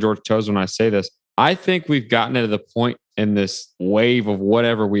stepping on George's toes when I say this. I think we've gotten to the point in this wave of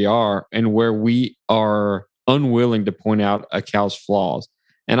whatever we are and where we are unwilling to point out a cow's flaws.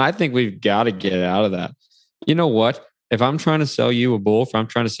 And I think we've got to get out of that. You know what? If I'm trying to sell you a bull, if I'm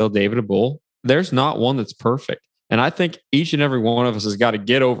trying to sell David a bull, there's not one that's perfect. And I think each and every one of us has got to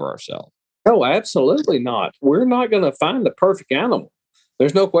get over ourselves. No, absolutely not. We're not going to find the perfect animal.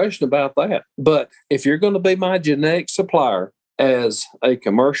 There's no question about that. But if you're going to be my genetic supplier as a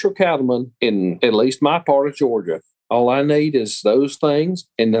commercial cattleman in at least my part of Georgia, all I need is those things,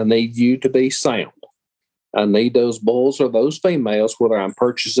 and I need you to be sound. I need those bulls or those females, whether I'm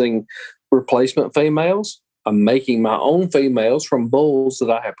purchasing replacement females, I'm making my own females from bulls that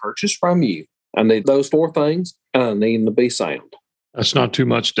I have purchased from you. I need those four things, and I need them to be sound. That's not too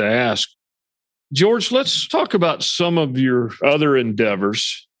much to ask. George, let's talk about some of your other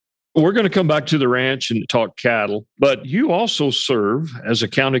endeavors. We're going to come back to the ranch and talk cattle, but you also serve as a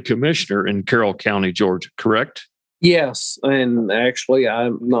county commissioner in Carroll County, Georgia, correct? Yes, and actually,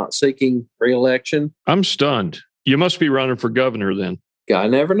 I'm not seeking re-election. I'm stunned. You must be running for governor then. Guy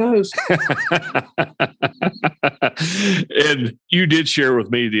never knows. And you did share with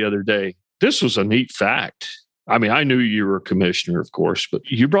me the other day, this was a neat fact. I mean, I knew you were a commissioner, of course, but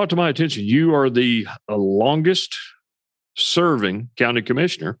you brought to my attention, you are the longest serving county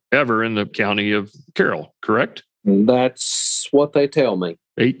commissioner ever in the county of Carroll, correct? That's what they tell me.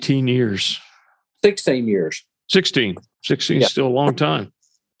 18 years. 16 years. 16 is still a long time.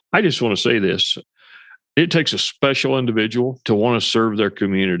 I just want to say this. It takes a special individual to want to serve their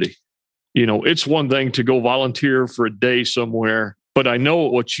community. You know, it's one thing to go volunteer for a day somewhere, but I know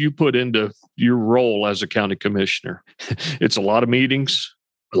what you put into your role as a county commissioner. It's a lot of meetings,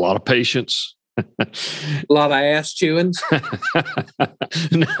 a lot of patience. A lot of ass chewings.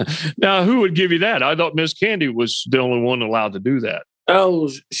 Now, who would give you that? I thought Miss Candy was the only one allowed to do that. Oh,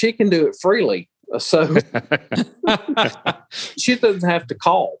 she can do it freely. So she doesn't have to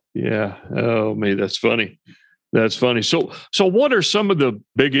call. Yeah. Oh, man, that's funny. That's funny. So what are some of the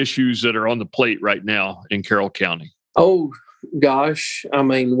big issues that are on the plate right now in Carroll County? Oh, gosh. I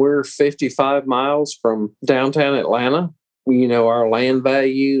mean, we're 55 miles from downtown Atlanta. You know, our land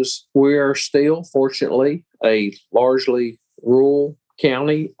values, we are still, fortunately, a largely rural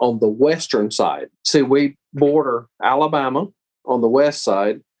county on the western side. See, we border Alabama on the west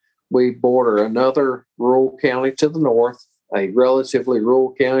side. We border another rural county to the north, a relatively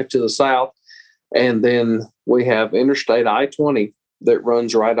rural county to the south, and then we have Interstate I-20 that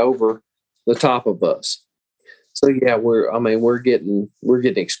runs right over the top of us. So yeah, we're getting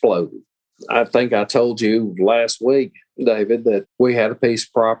exploded. I think I told you last week, David, that we had a piece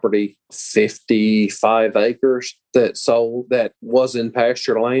of property, 55 acres, that sold that was in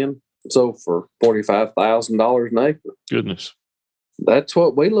pasture land, sold for $45,000 an acre. Goodness. That's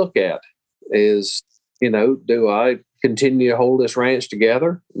what we look at is, you know, do I continue to hold this ranch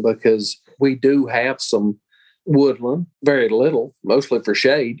together? Because we do have some woodland, very little, mostly for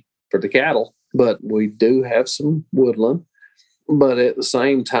shade for the cattle, but we do have some woodland. But at the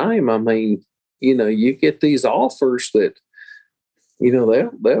same time, I mean, you know, you get these offers that, you know,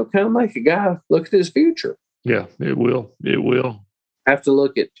 they'll kind of make a guy look at his future. Yeah, it will. It will. I have to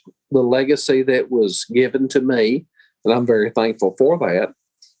look at the legacy that was given to me, and I'm very thankful for that,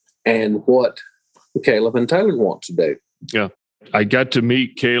 and what Caleb and Taylor want to do. Yeah. I got to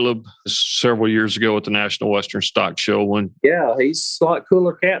meet Caleb several years ago at the National Western Stock Show. Yeah, he's a lot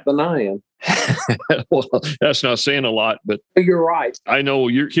cooler cat than I am. Well, that's not saying a lot, but you're right. I know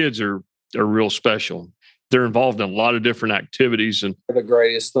your kids are real special. They're involved in a lot of different activities. And the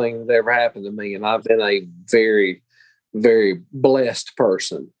greatest thing that ever happened to me, and I've been a very, very blessed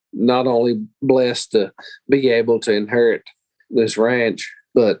person. Not only blessed to be able to inherit this ranch,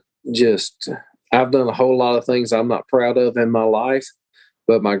 but just I've done a whole lot of things I'm not proud of in my life,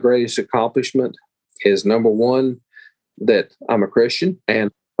 but my greatest accomplishment is, number one, that I'm a Christian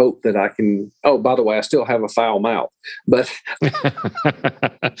and hope that I can. Oh, by the way, I still have a foul mouth, but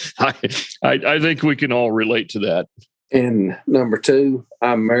I think we can all relate to that. And number two,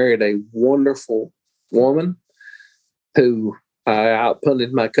 I married a wonderful woman who I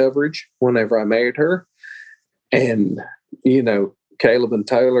outpunted my coverage whenever I married her. And, you know, Caleb and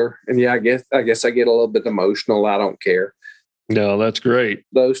Taylor, and yeah, I guess I get a little bit emotional. I don't care. No, that's great.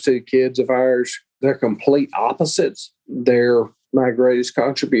 Those two kids of ours, they're complete opposites. They're my greatest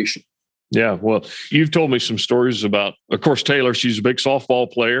contribution. Yeah, well, you've told me some stories about, of course, Taylor, she's a big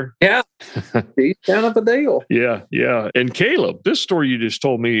softball player. Yeah, he's kind of a deal. Yeah. And Caleb, this story you just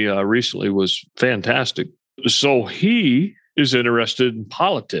told me recently was fantastic. So he is interested in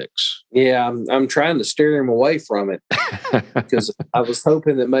politics. Yeah, I'm trying to steer him away from it because I was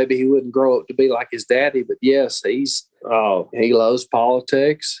hoping that maybe he wouldn't grow up to be like his daddy. But yes, he loves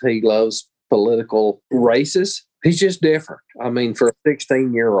politics. He loves political races. He's just different. I mean, for a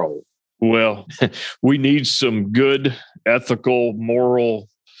 16-year-old. Well, we need some good, ethical, moral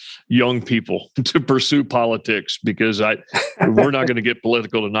young people to pursue politics because we're not going to get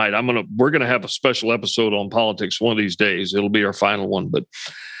political tonight. We're going to have a special episode on politics one of these days. It'll be our final one, but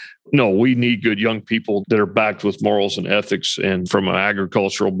no, we need good young people that are backed with morals and ethics and from an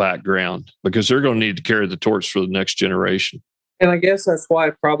agricultural background because they're going to need to carry the torch for the next generation. And I guess that's why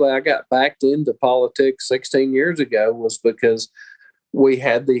I got backed into politics 16 years ago was because we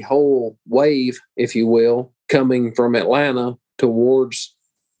had the whole wave, if you will, coming from Atlanta towards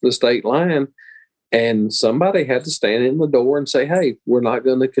the state line. And somebody had to stand in the door and say, hey, we're not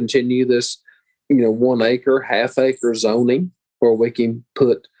going to continue this, 1 acre, half acre zoning where we can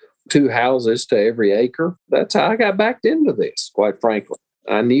put 2 houses to every acre. That's how I got backed into this, quite frankly.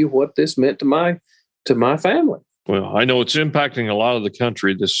 I knew what this meant to my family. Well, I know it's impacting a lot of the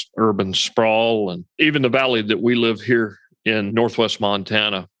country, this urban sprawl, and even the valley that we live here in Northwest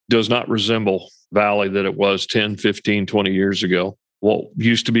Montana does not resemble Valley that it was 10, 15, 20 years ago. What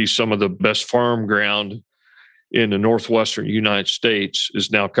used to be some of the best farm ground in the Northwestern United States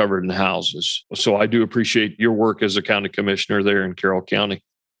is now covered in houses. So I do appreciate your work as a county commissioner there in Carroll County.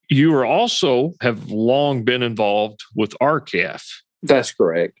 You are also have long been involved with RCAF. That's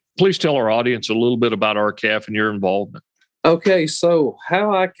correct. Please tell our audience a little bit about RCAF and your involvement. Okay, so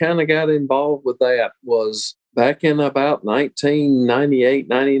how I kind of got involved with that was back in about 1998,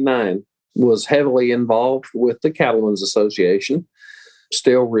 99, was heavily involved with the Cattlemen's Association.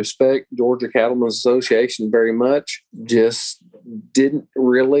 Still respect Georgia Cattlemen's Association very much. Just didn't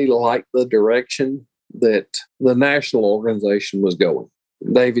really like the direction that the national organization was going.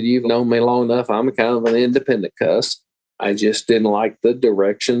 David, you've known me long enough. I'm kind of an independent cuss. I just didn't like the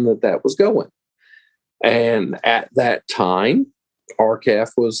direction that was going. And at that time,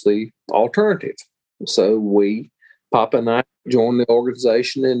 RCAF was the alternative. So Papa and I joined the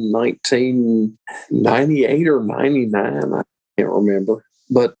organization in 1998 or 99. I can't remember,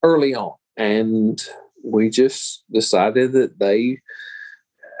 but early on. And we just decided that they,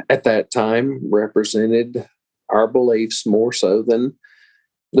 at that time, represented our beliefs more so than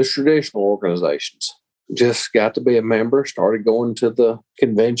the traditional organizations. Just got to be a member, started going to the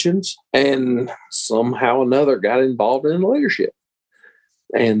conventions, and somehow or another got involved in leadership.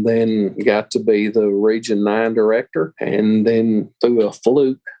 And then got to be the Region 9 director. And then through a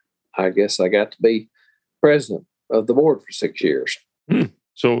fluke, I guess I got to be president of the board for 6 years.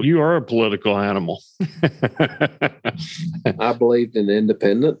 So you are a political animal. I believed in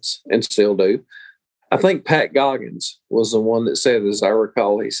independence and still do. I think Pat Goggins was the one that said, as I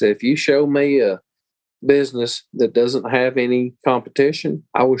recall, he said, if you show me a business that doesn't have any competition,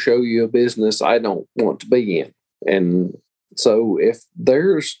 I will show you a business I don't want to be in. And so if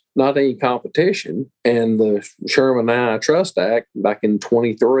there's not any competition, and the Sherman Antitrust Act back in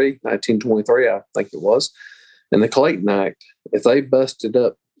 1923, I think it was, and the Clayton Act, if they busted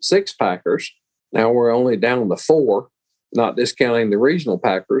up 6 packers, now we're only down to 4, not discounting the regional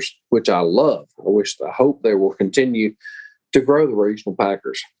packers, which I love. I hope they will continue to grow the regional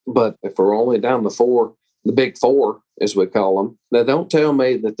packers. But if we're only down to 4, the big 4, as we call them, now don't tell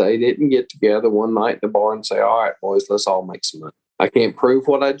me that they didn't get together one night in the bar and say, all right, boys, let's all make some money. I can't prove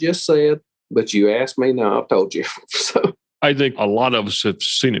what I just said, but you asked me, now I've told you. So I think a lot of us have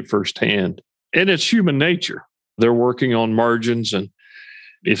seen it firsthand, and it's human nature. They're working on margins, and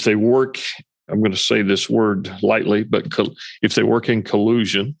if they work, I'm going to say this word lightly, but if they work in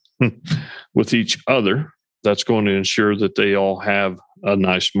collusion with each other, that's going to ensure that they all have a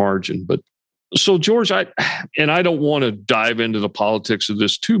nice margin. But so, George, I don't want to dive into the politics of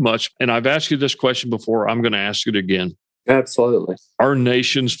this too much. And I've asked you this question before. I'm going to ask it again. Absolutely. Our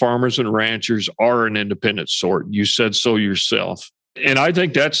nation's farmers and ranchers are an independent sort. You said so yourself. And I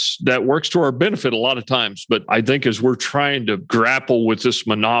think that works to our benefit a lot of times. But I think as we're trying to grapple with this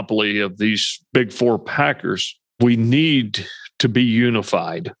monopoly of these big 4 packers, we need to be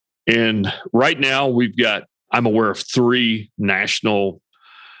unified. And right now I'm aware of 3 national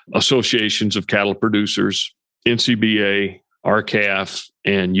associations of cattle producers, NCBA, RCAF,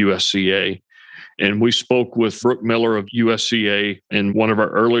 and USCA. And we spoke with Brooke Miller of USCA in one of our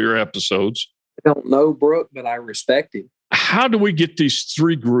earlier episodes. I don't know Brooke, but I respect him. How do we get these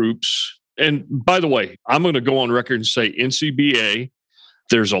 3 groups? And by the way, I'm going to go on record and say NCBA,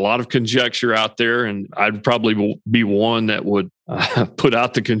 there's a lot of conjecture out there, and I'd probably be one that would put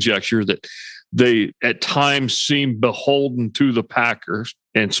out the conjecture that they at times seem beholden to the packers,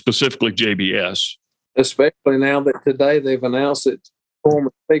 and specifically JBS. Especially now that today they've announced that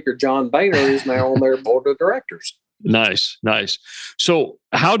former Speaker John Boehner is now on their board of directors. Nice. So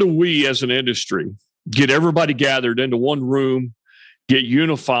how do we as an industry get everybody gathered into one room, get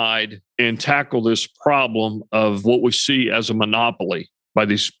unified, and tackle this problem of what we see as a monopoly by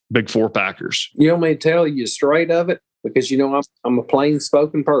these big 4 packers? You want me to tell you straight of it? Because, I'm a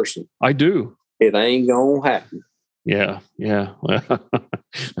plain-spoken person. I do. It ain't going to happen. Yeah.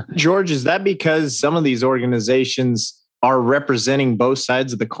 George, is that because some of these organizations are representing both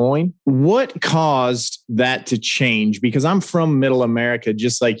sides of the coin? What caused that to change? Because I'm from Middle America,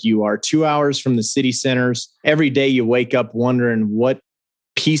 just like you are, 2 hours from the city centers. Every day you wake up wondering what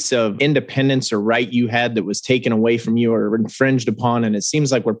piece of independence or right you had that was taken away from you or infringed upon. And it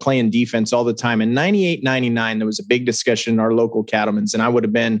seems like we're playing defense all the time. In 98, 99, there was a big discussion in our local cattlemen's, and I would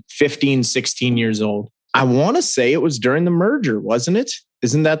have been 15, 16 years old. I want to say it was during the merger, wasn't it?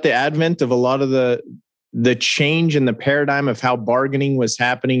 Isn't that the advent of a lot of the change in the paradigm of how bargaining was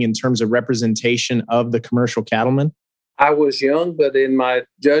happening in terms of representation of the commercial cattlemen? I was young, but in my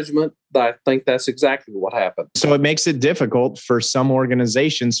judgment, I think that's exactly what happened. So it makes it difficult for some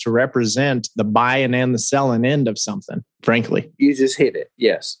organizations to represent the buying and the selling end of something, frankly. You just hit it.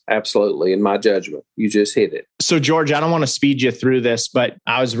 Yes, absolutely. In my judgment, you just hit it. So, George, I don't want to speed you through this, but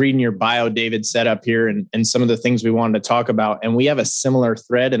I was reading your bio, David, set up here and some of the things we wanted to talk about. And we have a similar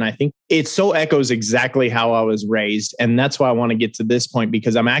thread. And I think it so echoes exactly how I was raised. And that's why I want to get to this point,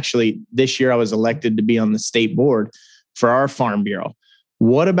 because this year I was elected to be on the state board for our Farm Bureau.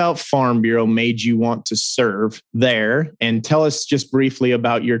 What about Farm Bureau made you want to serve there? And tell us just briefly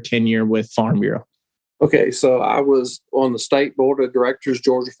about your tenure with Farm Bureau. Okay, so I was on the state board of directors,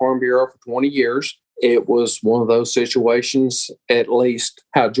 Georgia Farm Bureau, for 20 years. It was one of those situations, at least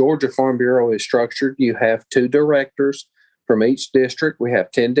how Georgia Farm Bureau is structured. You have 2 directors from each district. We have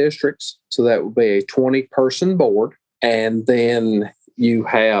 10 districts, so that would be a 20-person board. And then you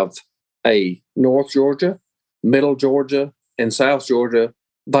have a North Georgia, Middle Georgia, and South Georgia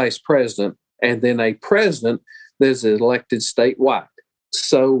vice president, and then a president that is elected statewide.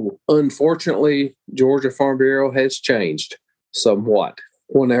 So, unfortunately, Georgia Farm Bureau has changed somewhat.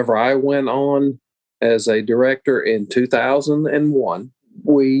 Whenever I went on as a director in 2001,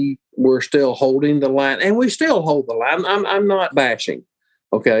 we were still holding the line, and we still hold the line. I'm not bashing,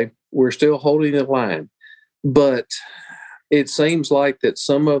 okay? We're still holding the line. But it seems like that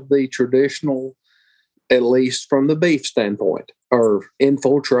some of the traditional, at least from the beef standpoint, are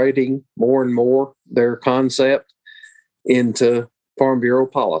infiltrating more and more their concept into Farm Bureau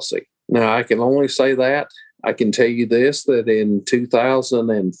policy. Now, I can only say that. I can tell you this, that in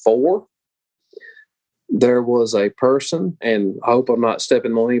 2004, there was a person, and I hope I'm not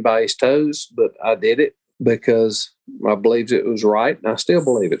stepping on anybody's toes, but I did it because I believed it was right, and I still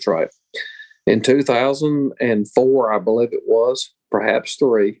believe it's right. In 2004, I believe it was, perhaps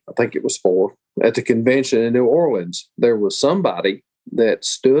 3, I think it was 4, at the convention in New Orleans, there was somebody that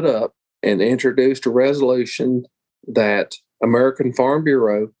stood up and introduced a resolution that American Farm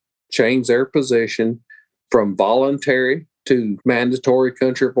Bureau changed their position from voluntary to mandatory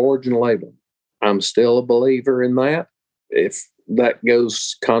country of origin labeling. I'm still a believer in that. If that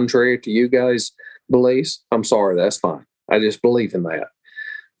goes contrary to you guys' beliefs, I'm sorry, that's fine. I just believe in that.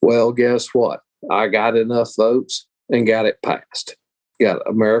 Well, guess what? I got enough votes and got it passed. Got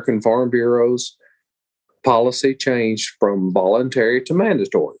American Farm Bureau's policy changed from voluntary to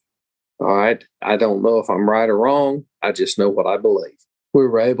mandatory. All right. I don't know if I'm right or wrong. I just know what I believe. We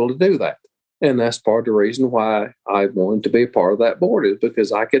were able to do that. And that's part of the reason why I wanted to be a part of that board, is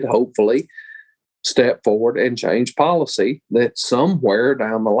because I could hopefully step forward and change policy that somewhere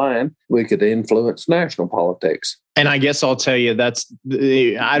down the line we could influence national politics. And I guess I'll tell you,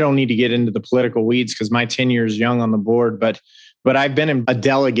 I don't need to get into the political weeds because my tenure is young on the board, but I've been a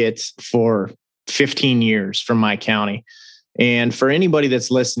delegate for 15 years from my county. And for anybody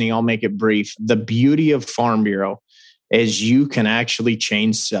that's listening, I'll make it brief. The beauty of Farm Bureau is you can actually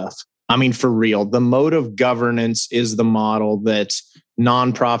change stuff. I mean, for real, the mode of governance is the model that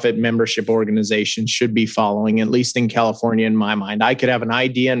nonprofit membership organizations should be following, at least in California, in my mind. I could have an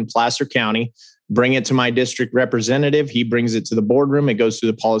idea in Placer County, bring it to my district representative. He brings it to the boardroom. It goes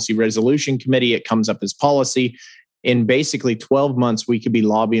through the policy resolution committee. It comes up as policy. In basically 12 months, we could be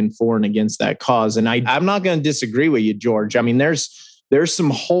lobbying for and against that cause. And I'm not going to disagree with you, George. I mean, there's some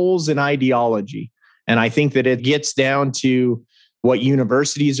holes in ideology. And I think that it gets down to what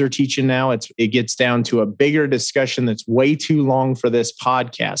universities are teaching now. It gets down to a bigger discussion that's way too long for this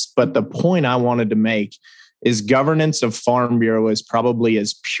podcast. But the point I wanted to make is governance of Farm Bureau is probably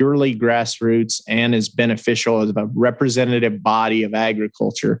as purely grassroots and as beneficial as a representative body of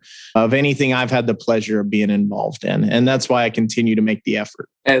agriculture of anything I've had the pleasure of being involved in. And that's why I continue to make the effort.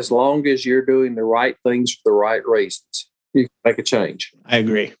 As long as you're doing the right things for the right reasons, you can make a change. I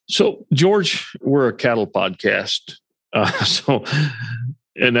agree. So, George, we're a cattle podcast.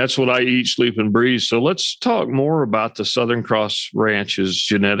 And that's what I eat, sleep, and breathe. So let's talk more about the Southern Cross Ranch's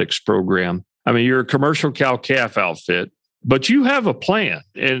genetics program. I mean, you're a commercial cow-calf outfit, but you have a plan.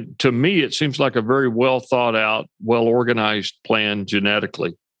 And to me, it seems like a very well thought out, well organized plan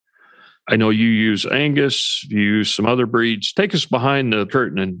genetically. I know you use Angus, you use some other breeds. Take us behind the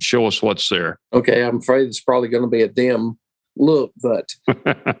curtain and show us what's there. Okay, I'm afraid it's probably going to be a dim look, but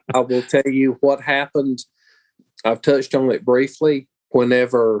I will tell you what happened. I've touched on it briefly.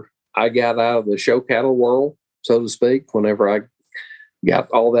 Whenever I got out of the show cattle world, so to speak, whenever I got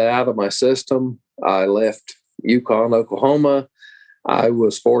all that out of my system, I left Yukon, Oklahoma. I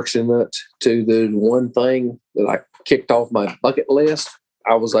was fortunate to do one thing that I kicked off my bucket list.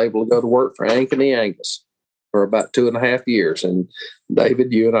 I was able to go to work for Ankeny Angus for about 2.5 years. And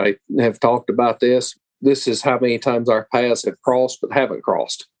David, you and I have talked about this. this is how many times our paths have crossed but haven't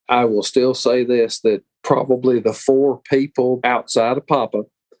crossed. I will still say this, that probably the 4 people outside of Papa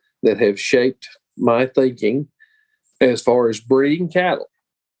that have shaped my thinking as far as breeding cattle,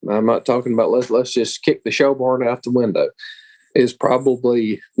 I'm not talking about let's just kick the show barn out the window, is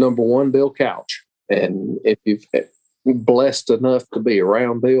probably number 1, Bill Couch. And if you've blessed enough to be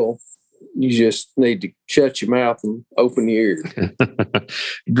around Bill, you just need to shut your mouth and open your ears.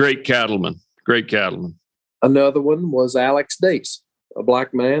 Great cattleman. Another one was Alex Deese, a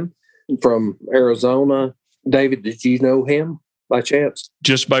black man from Arizona. David, did you know him by chance?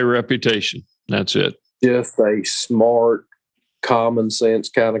 Just by reputation. That's it. Just a smart, common sense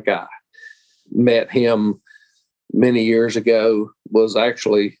kind of guy. Met him many years ago, was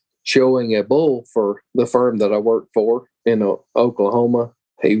actually showing a bull for the firm that I worked for in Oklahoma.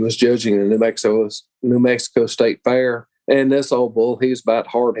 He was judging the New Mexico State Fair. And this old bull, he's about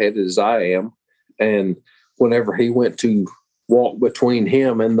hard-headed as I am. And whenever he went to walk between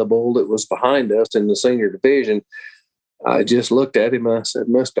him and the bull that was behind us in the senior division, I just looked at him and I said,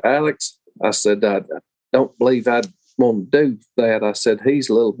 Mr. Alex, I said, I don't believe I'd want to do that. I said, he's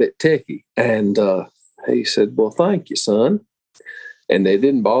a little bit ticky. And he said, well, thank you, son. And it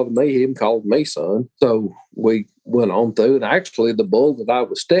didn't bother me. He even called me son. So we went on through. And actually, the bull that I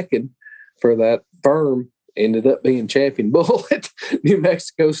was sticking for that firm ended up being champion bull at New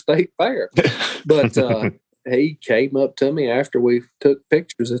Mexico State Fair. But he came up to me after we took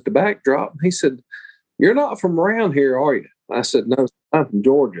pictures at the backdrop. He said, you're not from around here, are you? I said, no, I'm from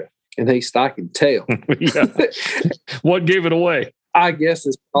Georgia. And he said, I can tell. What gave it away? I guess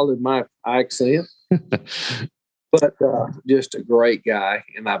it's probably my accent. But just a great guy.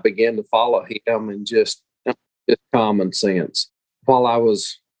 And I began to follow him and just common sense. While I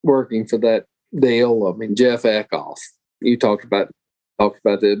was working for that deal, I mean, Jeff Eckhoff, you talked about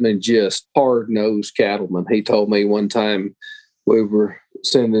that. I mean, just hard-nosed cattleman. He told me one time we were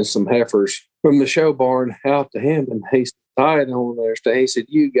sending some heifers from the show barn out to him, and he tied on there. He said,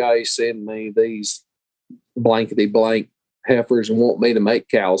 you guys send me these blankety-blank heifers and want me to make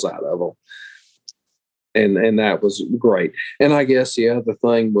cows out of them. And that was great. And I guess the other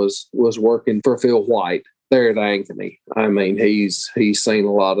thing was working for Phil White there at Ankeny. I mean, he's seen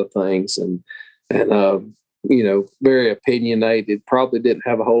a lot of things and very opinionated. Probably didn't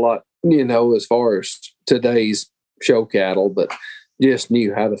have a whole lot, as far as today's show cattle, but just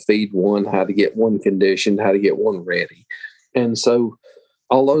knew how to feed one, how to get one conditioned, how to get one ready. And so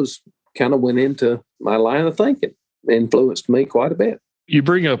all those kind of went into my line of thinking, influenced me quite a bit. You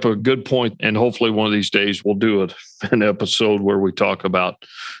bring up a good point, and hopefully one of these days we'll do an episode where we talk about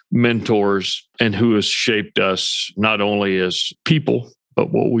mentors and who has shaped us, not only as people,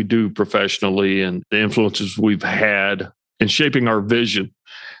 but what we do professionally and the influences we've had in shaping our vision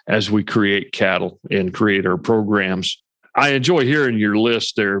as we create cattle and create our programs. I enjoy hearing your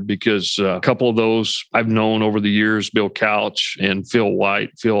list there because a couple of those I've known over the years, Bill Couch and Phil White.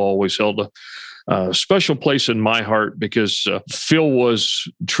 Phil always held a special place in my heart because Phil was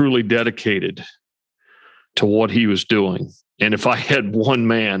truly dedicated to what he was doing. And if I had one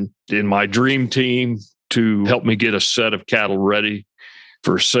man in my dream team to help me get a set of cattle ready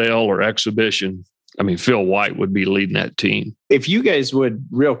for sale or exhibition, I mean, Phil White would be leading that team. If you guys would,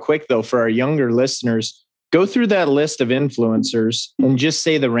 real quick though, for our younger listeners, go through that list of influencers and just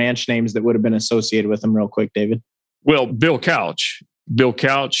say the ranch names that would have been associated with them real quick, David. Well, Bill Couch. Bill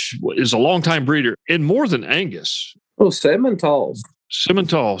Couch is a longtime breeder in more than Angus. Oh, Simmentals.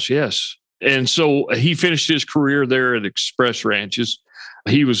 Simmentals, yes. And so he finished his career there at Express Ranches.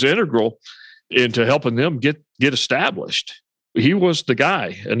 He was integral into helping them get established. He was the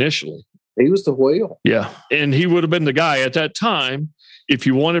guy initially. He was the wheel. Yeah. And he would have been the guy at that time if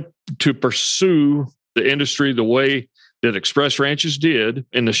you wanted to pursue the industry the way that Express Ranches did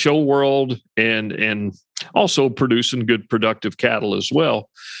in the show world and also producing good productive cattle as well.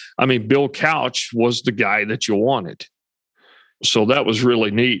 I mean, Bill Couch was the guy that you wanted. So that was really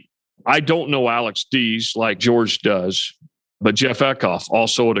neat. I don't know Alex Deese like George does, but Jeff Eckhoff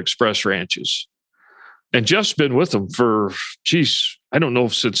also at Express Ranches. And Jeff's been with them for, I don't know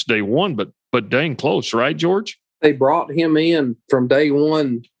if since day one, but dang close, right, George? They brought him in from day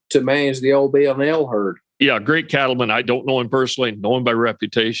one to manage the old B&L herd. Yeah, great cattleman. I don't know him personally, know him by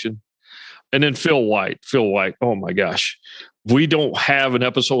reputation. And then Phil White, oh my gosh. We don't have an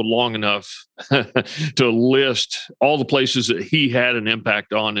episode long enough to list all the places that he had an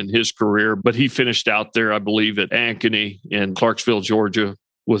impact on in his career, but he finished out there, I believe, at Ankeny in Clarksville, Georgia,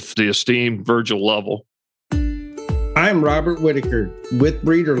 with the esteemed Virgil Lovell. I'm Robert Whitaker with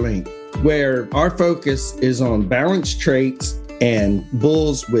BreederLink, where our focus is on balanced traits and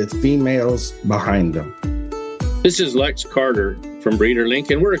bulls with females behind them. This is Lex Carter from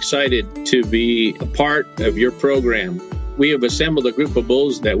BreederLink, and we're excited to be a part of your program. We have assembled a group of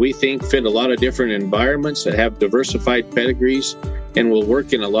bulls that we think fit a lot of different environments, that have diversified pedigrees, and will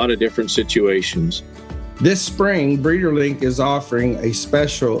work in a lot of different situations. This spring, BreederLink is offering a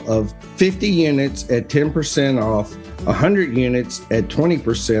special of 50 units at 10% off, 100 units at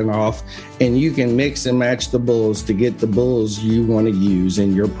 20% off, and you can mix and match the bulls to get the bulls you want to use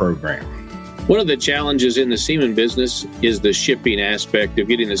in your program. One of the challenges in the semen business is the shipping aspect of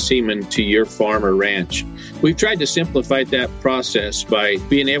getting the semen to your farm or ranch. We've tried to simplify that process by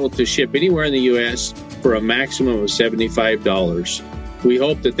being able to ship anywhere in the U.S. for a maximum of $75. We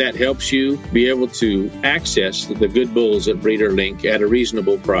hope that helps you be able to access the good bulls at BreederLink at a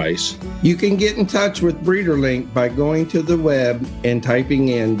reasonable price. You can get in touch with BreederLink by going to the web and typing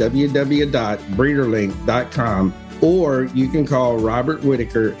in www.breederlink.com, or you can call Robert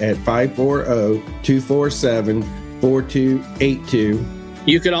Whitaker at 540-247-4282.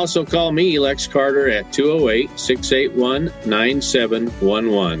 You can also call me, Lex Carter, at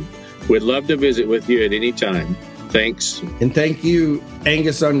 208-681-9711. We'd love to visit with you at any time. Thanks. And thank you,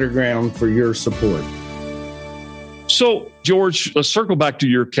 Angus Underground, for your support. So, George, let's circle back to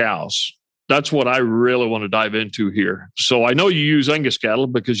your cows. That's what I really want to dive into here. So I know you use Angus cattle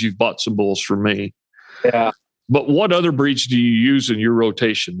because you've bought some bulls from me. Yeah. But what other breeds do you use in your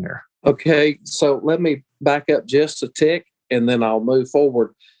rotation there? Okay, so let me back up just a tick, and then I'll move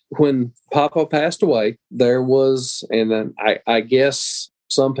forward. When Papa passed away, there was, and then I guess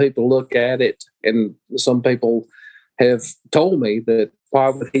some people look at it, and some people have told me that why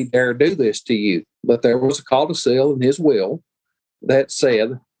would he dare do this to you? But there was a codicil in his will that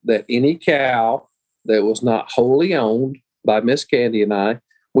said that any cow that was not wholly owned by Miss Candy and I,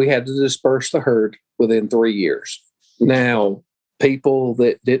 we had to disperse the herd within 3 years. Now, people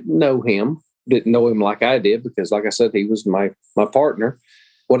that didn't know him like I did, because like I said, he was my partner.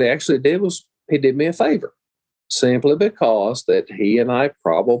 What he actually did was he did me a favor, simply because that he and I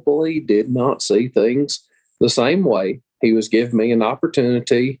probably did not see things the same way. He was giving me an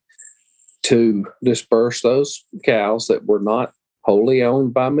opportunity to disperse those cows that were not wholly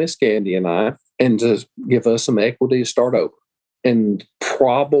owned by Miss Candy and I, and to give us some equity to start over. And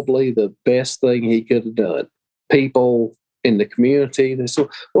probably the best thing he could have done. People in the community, they said,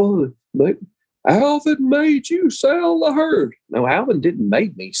 "Oh, Alvin made you sell the herd." No, Alvin didn't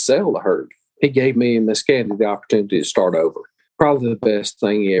make me sell the herd. He gave me and Miss Candy the opportunity to start over. Probably the best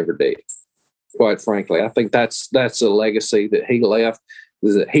thing he ever did. Quite frankly, I think that's a legacy that he left,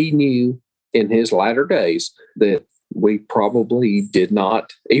 that he knew in his latter days that we probably did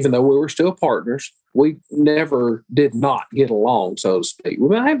not, even though we were still partners, we never did not get along, so to speak. We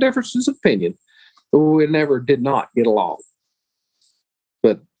might have differences of opinion, but we never did not get along.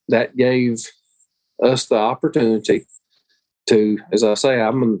 But that gave us the opportunity to, as I say,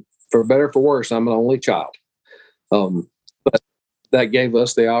 for better or for worse, I'm an only child. But that gave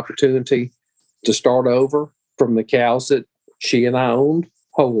us the opportunity to start over from the cows that she and I owned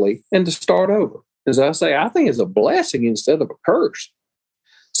wholly, and to start over. As I say, I think it's a blessing instead of a curse.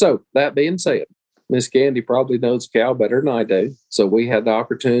 So that being said, Miss Candy probably knows cow better than I do. So we had the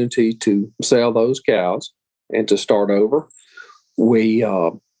opportunity to sell those cows and to start over. We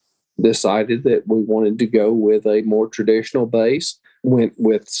decided that we wanted to go with a more traditional base, went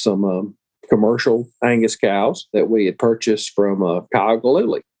with some commercial Angus cows that we had purchased from Kyle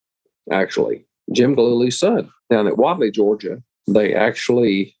Gillooly, actually. Jim Gillooly's son down at Wadley, Georgia. They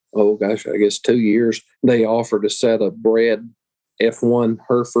actually, I guess 2 years, they offered a set of bred F1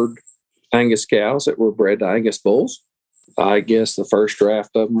 Hereford Angus cows that were bred to Angus bulls. I guess the first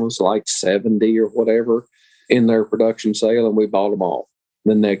draft of them was like 70 or whatever in their production sale, and we bought them all.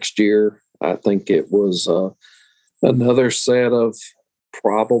 The next year, I think it was another set of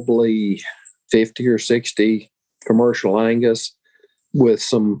probably 50 or 60 commercial Angus with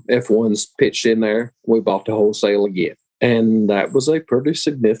some F1s pitched in there. We bought the wholesale again. And that was a pretty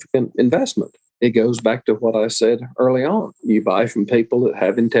significant investment. It goes back to what I said early on. You buy from people that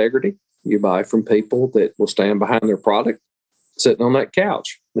have integrity. You buy from people that will stand behind their product. Sitting on that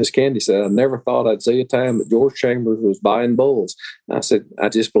couch, Miss Candy said, "I never thought I'd see a time that George Chambers was buying bulls." And I said, "I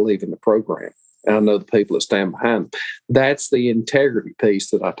just believe in the program. And I know the people that stand behind them." That's the integrity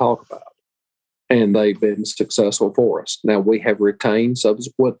piece that I talk about. And they've been successful for us. Now, we have retained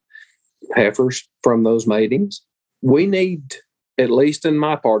subsequent heifers from those matings. We need, at least in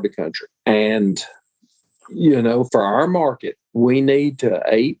my part of the country, and, for our market, we need to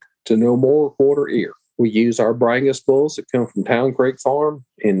 8 to no more quarter ear. We use our Brangus bulls that come from Town Creek Farm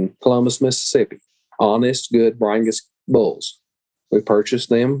in Columbus, Mississippi. Honest, good Brangus bulls. We purchased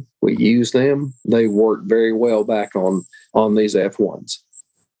them. We use them. They work very well back on these F1s.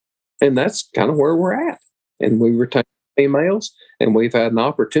 And that's kind of where we're at. And we retain females, and we've had an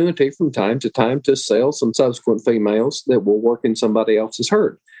opportunity from time to time to sell some subsequent females that will work in somebody else's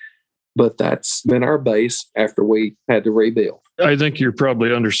herd. But that's been our base after we had to rebuild. I think you're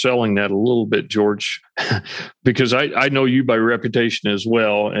probably underselling that a little bit, George, because I know you by reputation as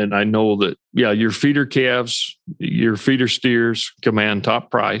well. And I know that, your feeder calves, your feeder steers command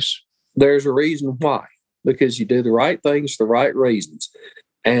top price. There's a reason why, because you do the right things for the right reasons.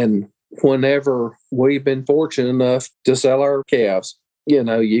 And whenever we've been fortunate enough to sell our calves,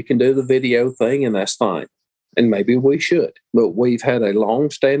 you can do the video thing and that's fine. And maybe we should, but we've had a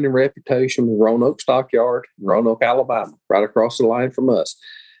long-standing reputation with Roanoke Stockyard, Roanoke, Alabama, right across the line from us.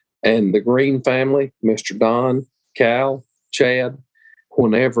 And the Green family, Mr. Don, Cal, Chad,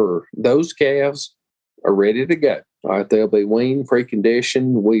 whenever those calves are ready to go, all right, they'll be weaned,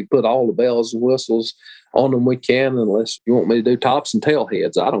 preconditioned. We put all the bells and whistles on them we can, unless you want me to do tops and tail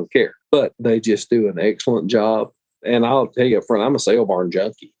heads. I don't care. But they just do an excellent job. And I'll tell you up front, I'm a sale barn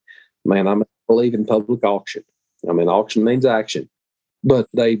junkie. Man, I believe in public auction. I mean, auction means action. But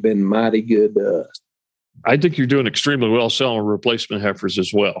they've been mighty good to us. I think you're doing extremely well selling replacement heifers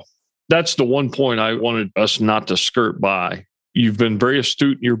as well. That's the one point I wanted us not to skirt by. You've been very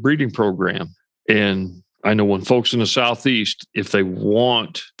astute in your breeding program. And I know when folks in the Southeast, if they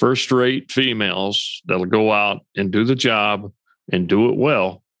want first-rate females that'll go out and do the job and do it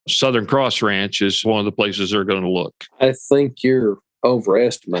well, Southern Cross Ranch is one of the places they're going to look. I think you're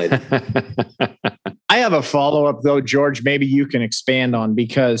overestimated. I have a follow-up, though, George, maybe you can expand on,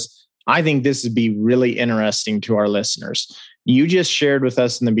 because I think this would be really interesting to our listeners. You just shared with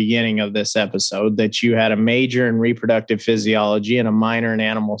us in the beginning of this episode that you had a major in reproductive physiology and a minor in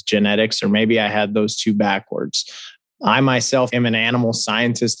animal genetics, or maybe I had those two backwards. I myself am an animal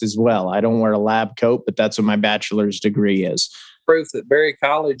scientist as well. I don't wear a lab coat, but that's what my bachelor's degree is. Proof that Berry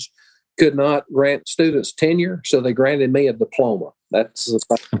College could not grant students tenure, so they granted me a diploma. That's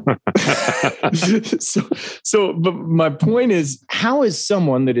but my point is, how is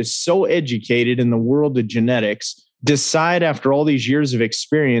someone that is so educated in the world of genetics decide after all these years of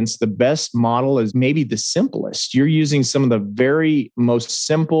experience the best model is maybe the simplest? You're using some of the very most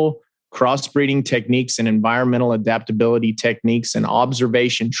simple crossbreeding techniques and environmental adaptability techniques and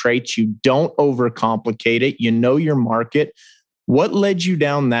observation traits. You don't overcomplicate it. You know your market. What led you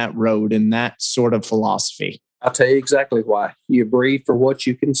down that road and that sort of philosophy? I'll tell you exactly why. You breed for what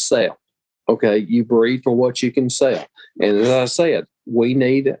you can sell. Okay, you breed for what you can sell. And as I said, we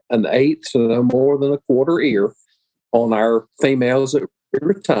need an eighth to no more than a quarter ear on our females that we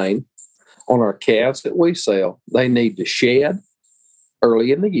retain. On our calves that we sell, they need to shed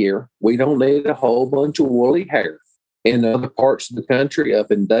early in the year. We don't need a whole bunch of woolly hair. In other parts of the country,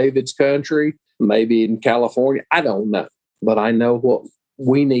 up in David's country, maybe in California, I don't know. But I know what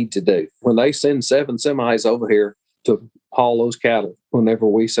we need to do. When they send 7 semis over here to haul those cattle, whenever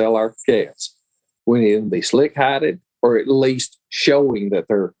we sell our calves, we need them to be slick-hided, or at least showing that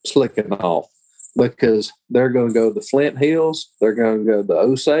they're slicking off, because they're going to go to the Flint Hills, they're going to go to the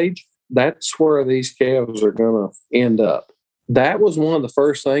Osage. That's where these calves are going to end up. That was one of the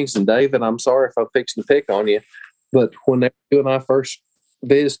first things, and David, I'm sorry if I'm fixing to pick on you, but when you and I first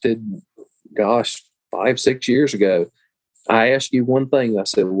visited, 5-6 years ago, I asked you one thing. I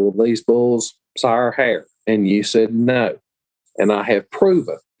said, will these bulls sire hair? And you said no. And I have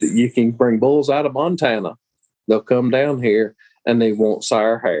proven that you can bring bulls out of Montana. They'll come down here and they won't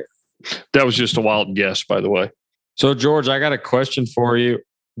sire hair. That was just a wild guess, by the way. So, George, I got a question for you.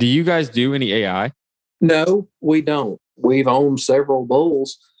 Do you guys do any AI? No, we don't. We've owned several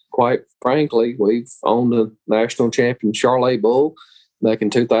bulls. Quite frankly, we've owned a national champion Charolais bull. Back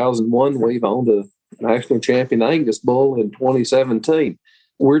in 2001, we've owned a national champion Angus bull in 2017.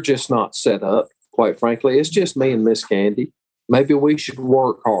 We're just not set up, quite frankly. It's just me and Miss Candy. Maybe we should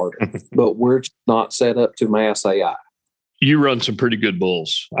work harder, but we're not set up to mass AI. You run some pretty good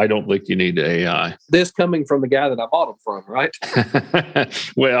bulls. I don't think you need the AI. This coming from the guy that I bought them from, right?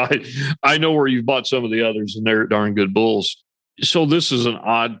 Well, I know where you've bought some of the others, and they're darn good bulls. So this is an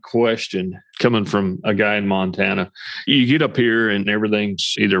odd question coming from a guy in Montana. You get up here and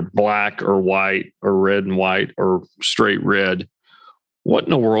everything's either black or white or red and white or straight red. What in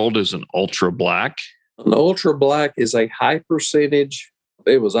the world is an ultra black? An ultra black is a high percentage.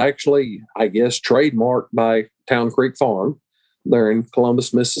 It was actually, I guess, trademarked by Town Creek Farm. They're in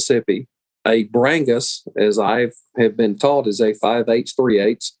Columbus, Mississippi. A Brangus, as I have been taught, is a 5/8,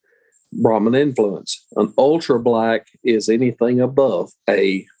 3/8 Brahman influence. An ultra black is anything above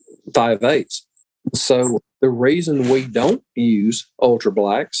a 5/8. So the reason we don't use Ultra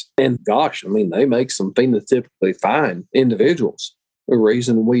Blacks, and gosh, I mean, they make some phenotypically fine individuals. The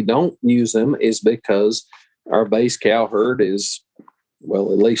reason we don't use them is because our base cow herd is,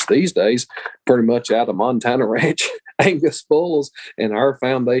 well, at least these days, pretty much out of Montana Ranch Angus bulls and our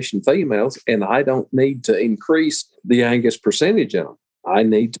foundation females. And I don't need to increase the Angus percentage in them. I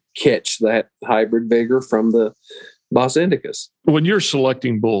need to catch that hybrid vigor from the Bos Indicus. When you're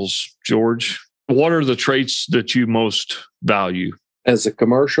selecting bulls, George, what are the traits that you most value? As a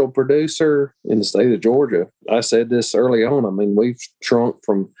commercial producer in the state of Georgia, I said this early on. I mean, we've shrunk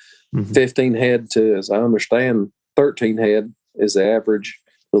from 15 head to, as I understand, 13 head is the average.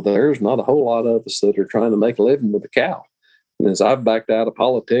 So there's not a whole lot of us that are trying to make a living with a cow. And as I've backed out of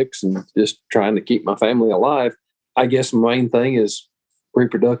politics and just trying to keep my family alive, I guess my main thing is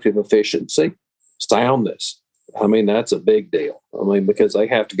reproductive efficiency, soundness. I mean, that's a big deal. I mean, because they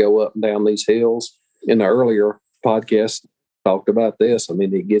have to go up and down these hills. In the earlier podcast, talked about this. I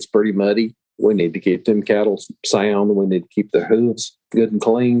mean, it gets pretty muddy. We need to keep them cattle sound. We need to keep their hooves good and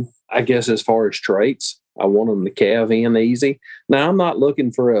clean. I guess as far as traits, I want them to calve in easy. Now, I'm not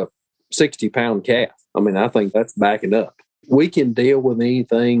looking for a 60-pound calf. I mean, I think that's backing up. We can deal with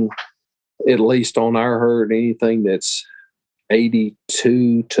anything, at least on our herd, anything that's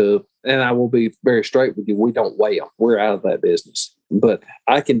 82 to, and I will be very straight with you, we don't weigh them. We're out of that business. But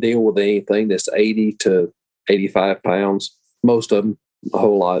I can deal with anything that's 80 to 85 pounds. Most of them a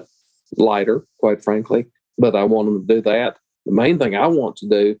whole lot lighter, quite frankly. But I want them to do that. The main thing I want to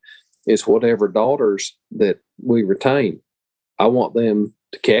do is whatever daughters that we retain, I want them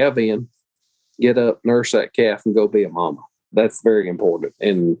to calve in, get up, nurse that calf, and go be a mama. That's very important.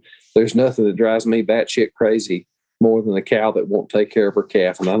 And there's nothing that drives me batshit crazy more than a cow that won't take care of her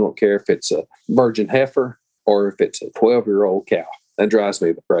calf. And I don't care if it's a virgin heifer or if it's a 12-year-old cow. That drives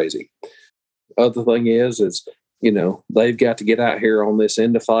me crazy. Other thing is, you know, they've got to get out here on this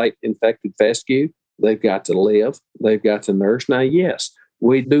endophyte infected fescue. They've got to live. They've got to nurse. Now, yes,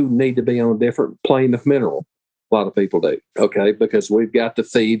 we do need to be on a different plane of mineral. A lot of people do, okay, because we've got to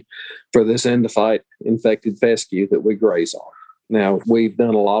feed for this endophyte infected fescue that we graze on. Now, we've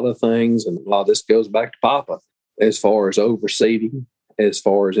done a lot of things, and a lot of this goes back to Papa, as far as overseeding, as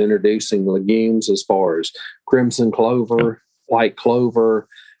far as introducing legumes, as far as crimson clover, white clover,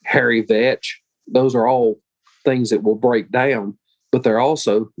 hairy vetch. Those are all things that will break down, but they're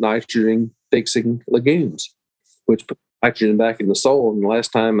also nitrogen-fixing legumes, which put nitrogen back in the soil. And the last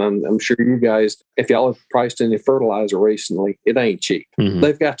time, I'm sure you guys, if y'all have priced any fertilizer recently, it ain't cheap.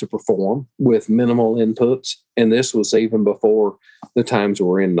 They've got to perform with minimal inputs, and this was even before the times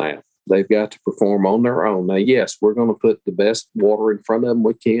we're in now. They've got to perform on their own. Now, yes, we're going to put the best water in front of them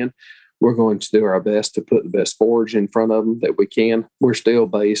we can. We're going to do our best to put the best forage in front of them that we can. We're still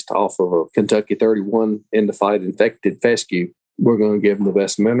based off of a Kentucky 31 endophyte infected fescue. We're going to give them the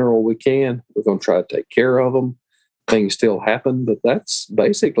best mineral we can. We're going to try to take care of them. Things still happen, but that's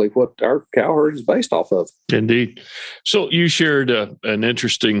basically what our cow herd is based off of. Indeed. So you shared an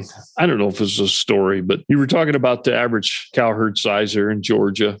interesting, I don't know if it's a story, but you were talking about the average cow herd size here in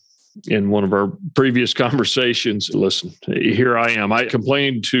Georgia. In one of our previous conversations, listen, here I am. I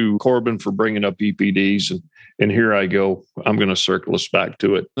complained to Corbin for bringing up EPDs, and here I go. I'm going to circle us back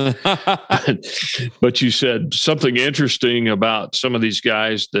to it. But you said something interesting about some of these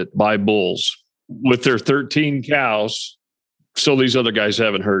guys that buy bulls with their 13 cows. So these other guys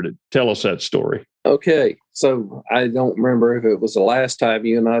haven't heard it. Tell us that story. Okay. So I don't remember if it was the last time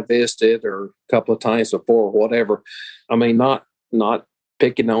you and I visited or a couple of times before or whatever. I mean, not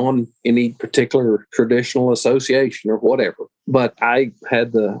picking on any particular traditional association or whatever. But I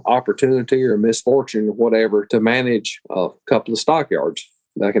had the opportunity or misfortune or whatever to manage a couple of stockyards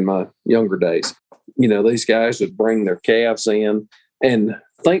back in my younger days. You know, these guys would bring their calves in, and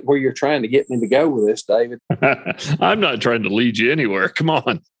think where you're trying to get me to go with this, David. I'm not trying to lead you anywhere. Come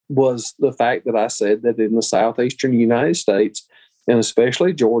on. Was the fact that I said that in the southeastern United States, and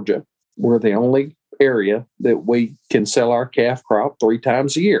especially Georgia, we're the only area that we can sell our calf crop 3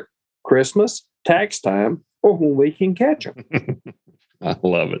 times a year: Christmas, tax time, or when we can catch them. I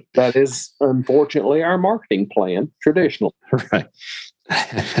love it. That is unfortunately our marketing plan traditionally. Right.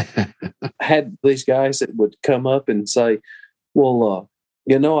 Had these guys that would come up and say, well,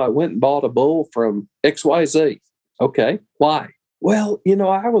 you know, I went and bought a bull from XYZ. Okay, why? Well, you know,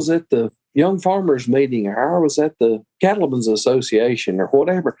 I was at the Young Farmers meeting, or I was at the Cattlemen's Association or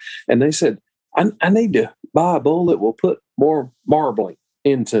whatever, and they said, I need to buy a bull that will put more marbling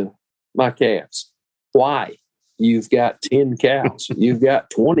into my calves. Why? You've got 10 cows. You've got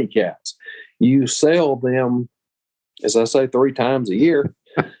 20 cows. You sell them, as I say, 3 times a year.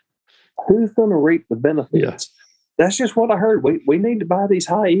 who's going to reap the benefits? Yeah. That's just what I heard. We need to buy these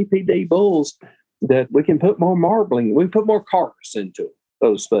high EPD bulls that we can put more marbling, we can put more carcass into it,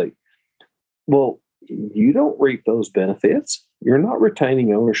 so to speak. Well, you don't reap those benefits. You're not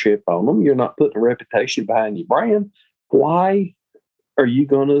retaining ownership on them. You're not putting a reputation behind your brand. Why are you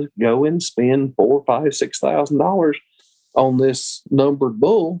going to go and spend $4,000, $5,000, $6,000 on this numbered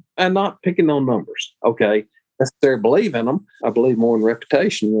bull and not picking on numbers? Okay, necessarily believe in them. I believe more in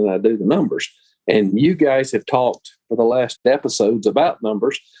reputation than I do the numbers. And you guys have talked for the last episodes about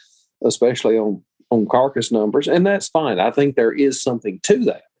numbers, especially on carcass numbers, and that's fine. I think there is something to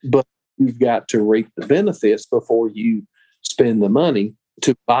that, but you've got to reap the benefits before you spend the money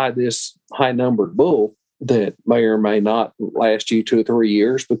to buy this high numbered bull that may or may not last you 2 or 3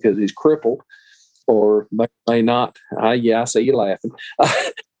 years because he's crippled, or may not. I see you laughing.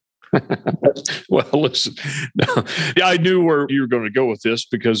 Well, listen, I knew where you were going to go with this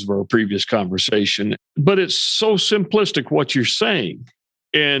because of our previous conversation, but it's so simplistic what you're saying.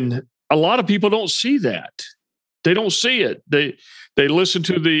 And a lot of people don't see that. They don't see it. They listen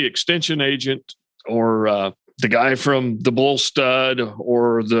to the extension agent or the guy from the bull stud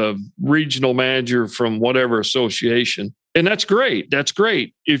or the regional manager from whatever association. And that's great. That's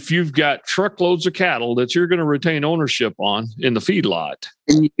great. If you've got truckloads of cattle that you're going to retain ownership on in the feedlot.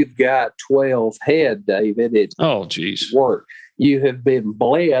 And you've got 12 head, David. It's work. You have been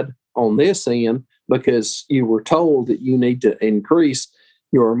bled on this end because you were told that you need to increase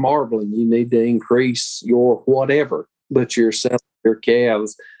your marbling, you need to increase your whatever, but you're selling your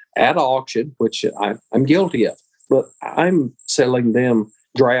calves at auction, which I'm guilty of, but I'm selling them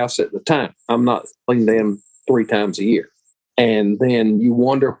drafts at the time. I'm not selling them 3 times a year. And then you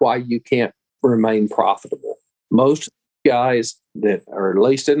wonder why you can't remain profitable. Most guys that are, at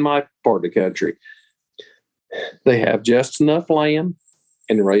least in my part of the country, they have just enough land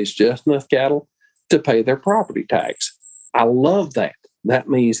and raise just enough cattle to pay their property tax. I love that. That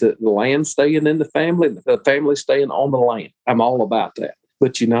means that the land's staying in the family staying on the land. I'm all about that.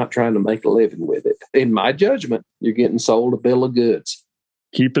 But you're not trying to make a living with it. In my judgment, you're getting sold a bill of goods.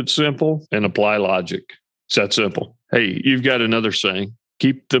 Keep it simple and apply logic. It's that simple. Hey, you've got another saying.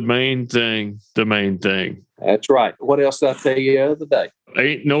 Keep the main thing the main thing. That's right. What else did I tell you the other day?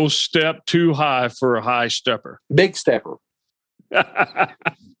 Ain't no step too high for a high stepper. Big stepper.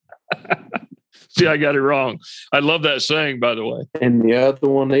 See, I got it wrong. I love that saying, by the way. And the other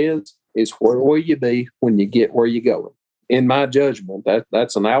one is where will you be when you get where you're going? In my judgment,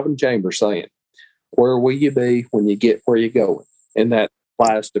 that's an Alvin Chambers saying. Where will you be when you get where you're going? And that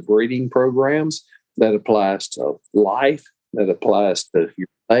applies to breeding programs. That applies to life. That applies to your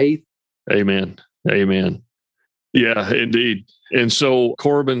faith. Amen. Amen. Yeah, indeed. And so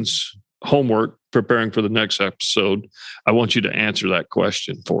Corbin's homework, preparing for the next episode, I want you to answer that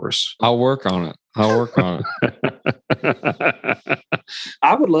question for us. I'll work on it.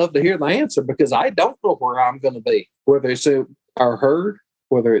 I would love to hear the answer because I don't know where I'm going to be, whether it's our herd,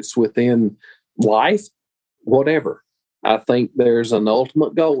 whether it's within life, whatever. I think there's an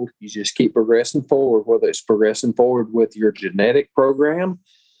ultimate goal. You just keep progressing forward, whether it's progressing forward with your genetic program,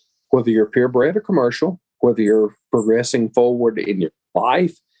 whether you're purebred or commercial, whether you're progressing forward in your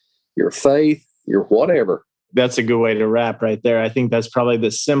life, your faith, your whatever. That's a good way to wrap right there. I think that's probably the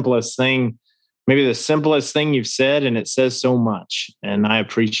simplest thing, maybe the simplest thing you've said, and it says so much. And I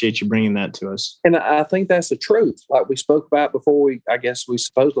appreciate you bringing that to us. And I think that's the truth. Like we spoke about before we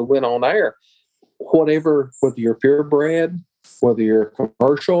supposedly went on air. Whatever, whether you're purebred, whether you're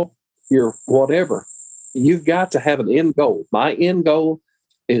commercial, you're whatever, you've got to have an end goal. My end goal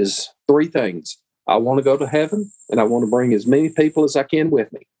is 3 things. I want to go to heaven, and I want to bring as many people as I can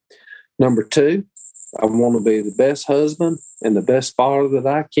with me. Number 2, I want to be the best husband and the best father that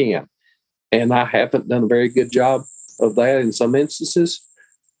I can. And I haven't done a very good job of that in some instances,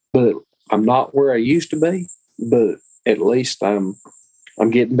 but I'm not where I used to be, but at least I'm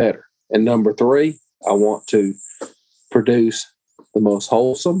getting better. And number 3, I want to produce the most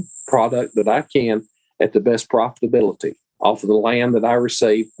wholesome product that I can at the best profitability off of the land that I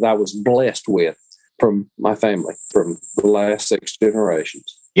received, that I was blessed with from my family, from the last 6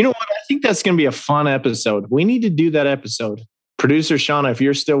 generations. You know what? I think that's going to be a fun episode. We need to do that episode. Producer Shauna, if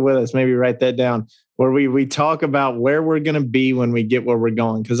you're still with us, maybe write that down, where we talk about where we're going to be when we get where we're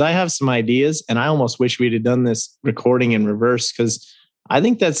going. Because I have some ideas, and I almost wish we'd have done this recording in reverse, because I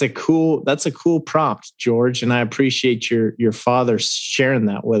think that's a cool prompt, George, and I appreciate your father sharing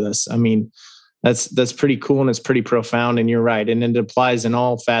that with us. I mean, that's pretty cool, and it's pretty profound, and you're right. And it applies in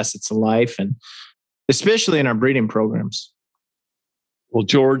all facets of life, and especially in our breeding programs. Well,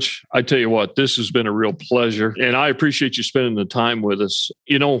 George, I tell you what, this has been a real pleasure, and I appreciate you spending the time with us.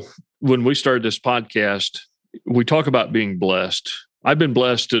 You know, when we started this podcast, we talk about being blessed. I've been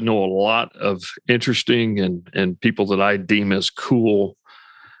blessed to know a lot of interesting and people that I deem as cool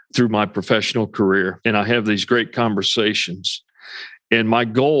through my professional career. And I have these great conversations. And my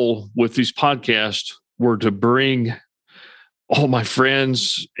goal with these podcasts were to bring all my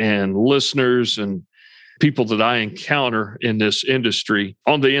friends and listeners and people that I encounter in this industry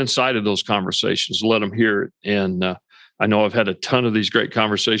on the inside of those conversations, let them hear it. And I know I've had a ton of these great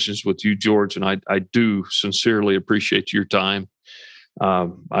conversations with you, George, and I do sincerely appreciate your time.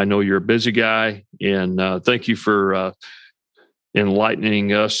 I know you're a busy guy, and thank you for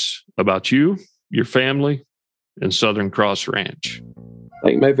enlightening us about you, your family, and Southern Cross Ranch. I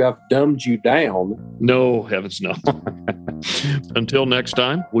think maybe I've dumbed you down. No, heavens no. Until next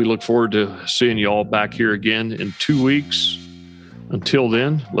time, we look forward to seeing you all back here again in 2 weeks. Until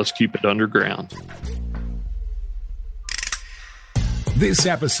then, let's keep it underground. This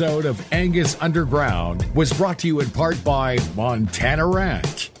episode of Angus Underground was brought to you in part by Montana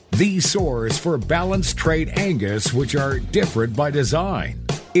Ranch, the source for balanced trait Angus, which are different by design.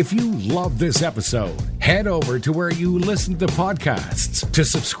 If you love this episode, head over to where you listen to podcasts to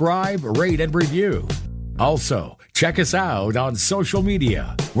subscribe, rate, and review. Also, check us out on social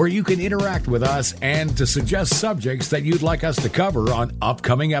media, where you can interact with us and to suggest subjects that you'd like us to cover on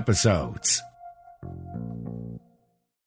upcoming episodes.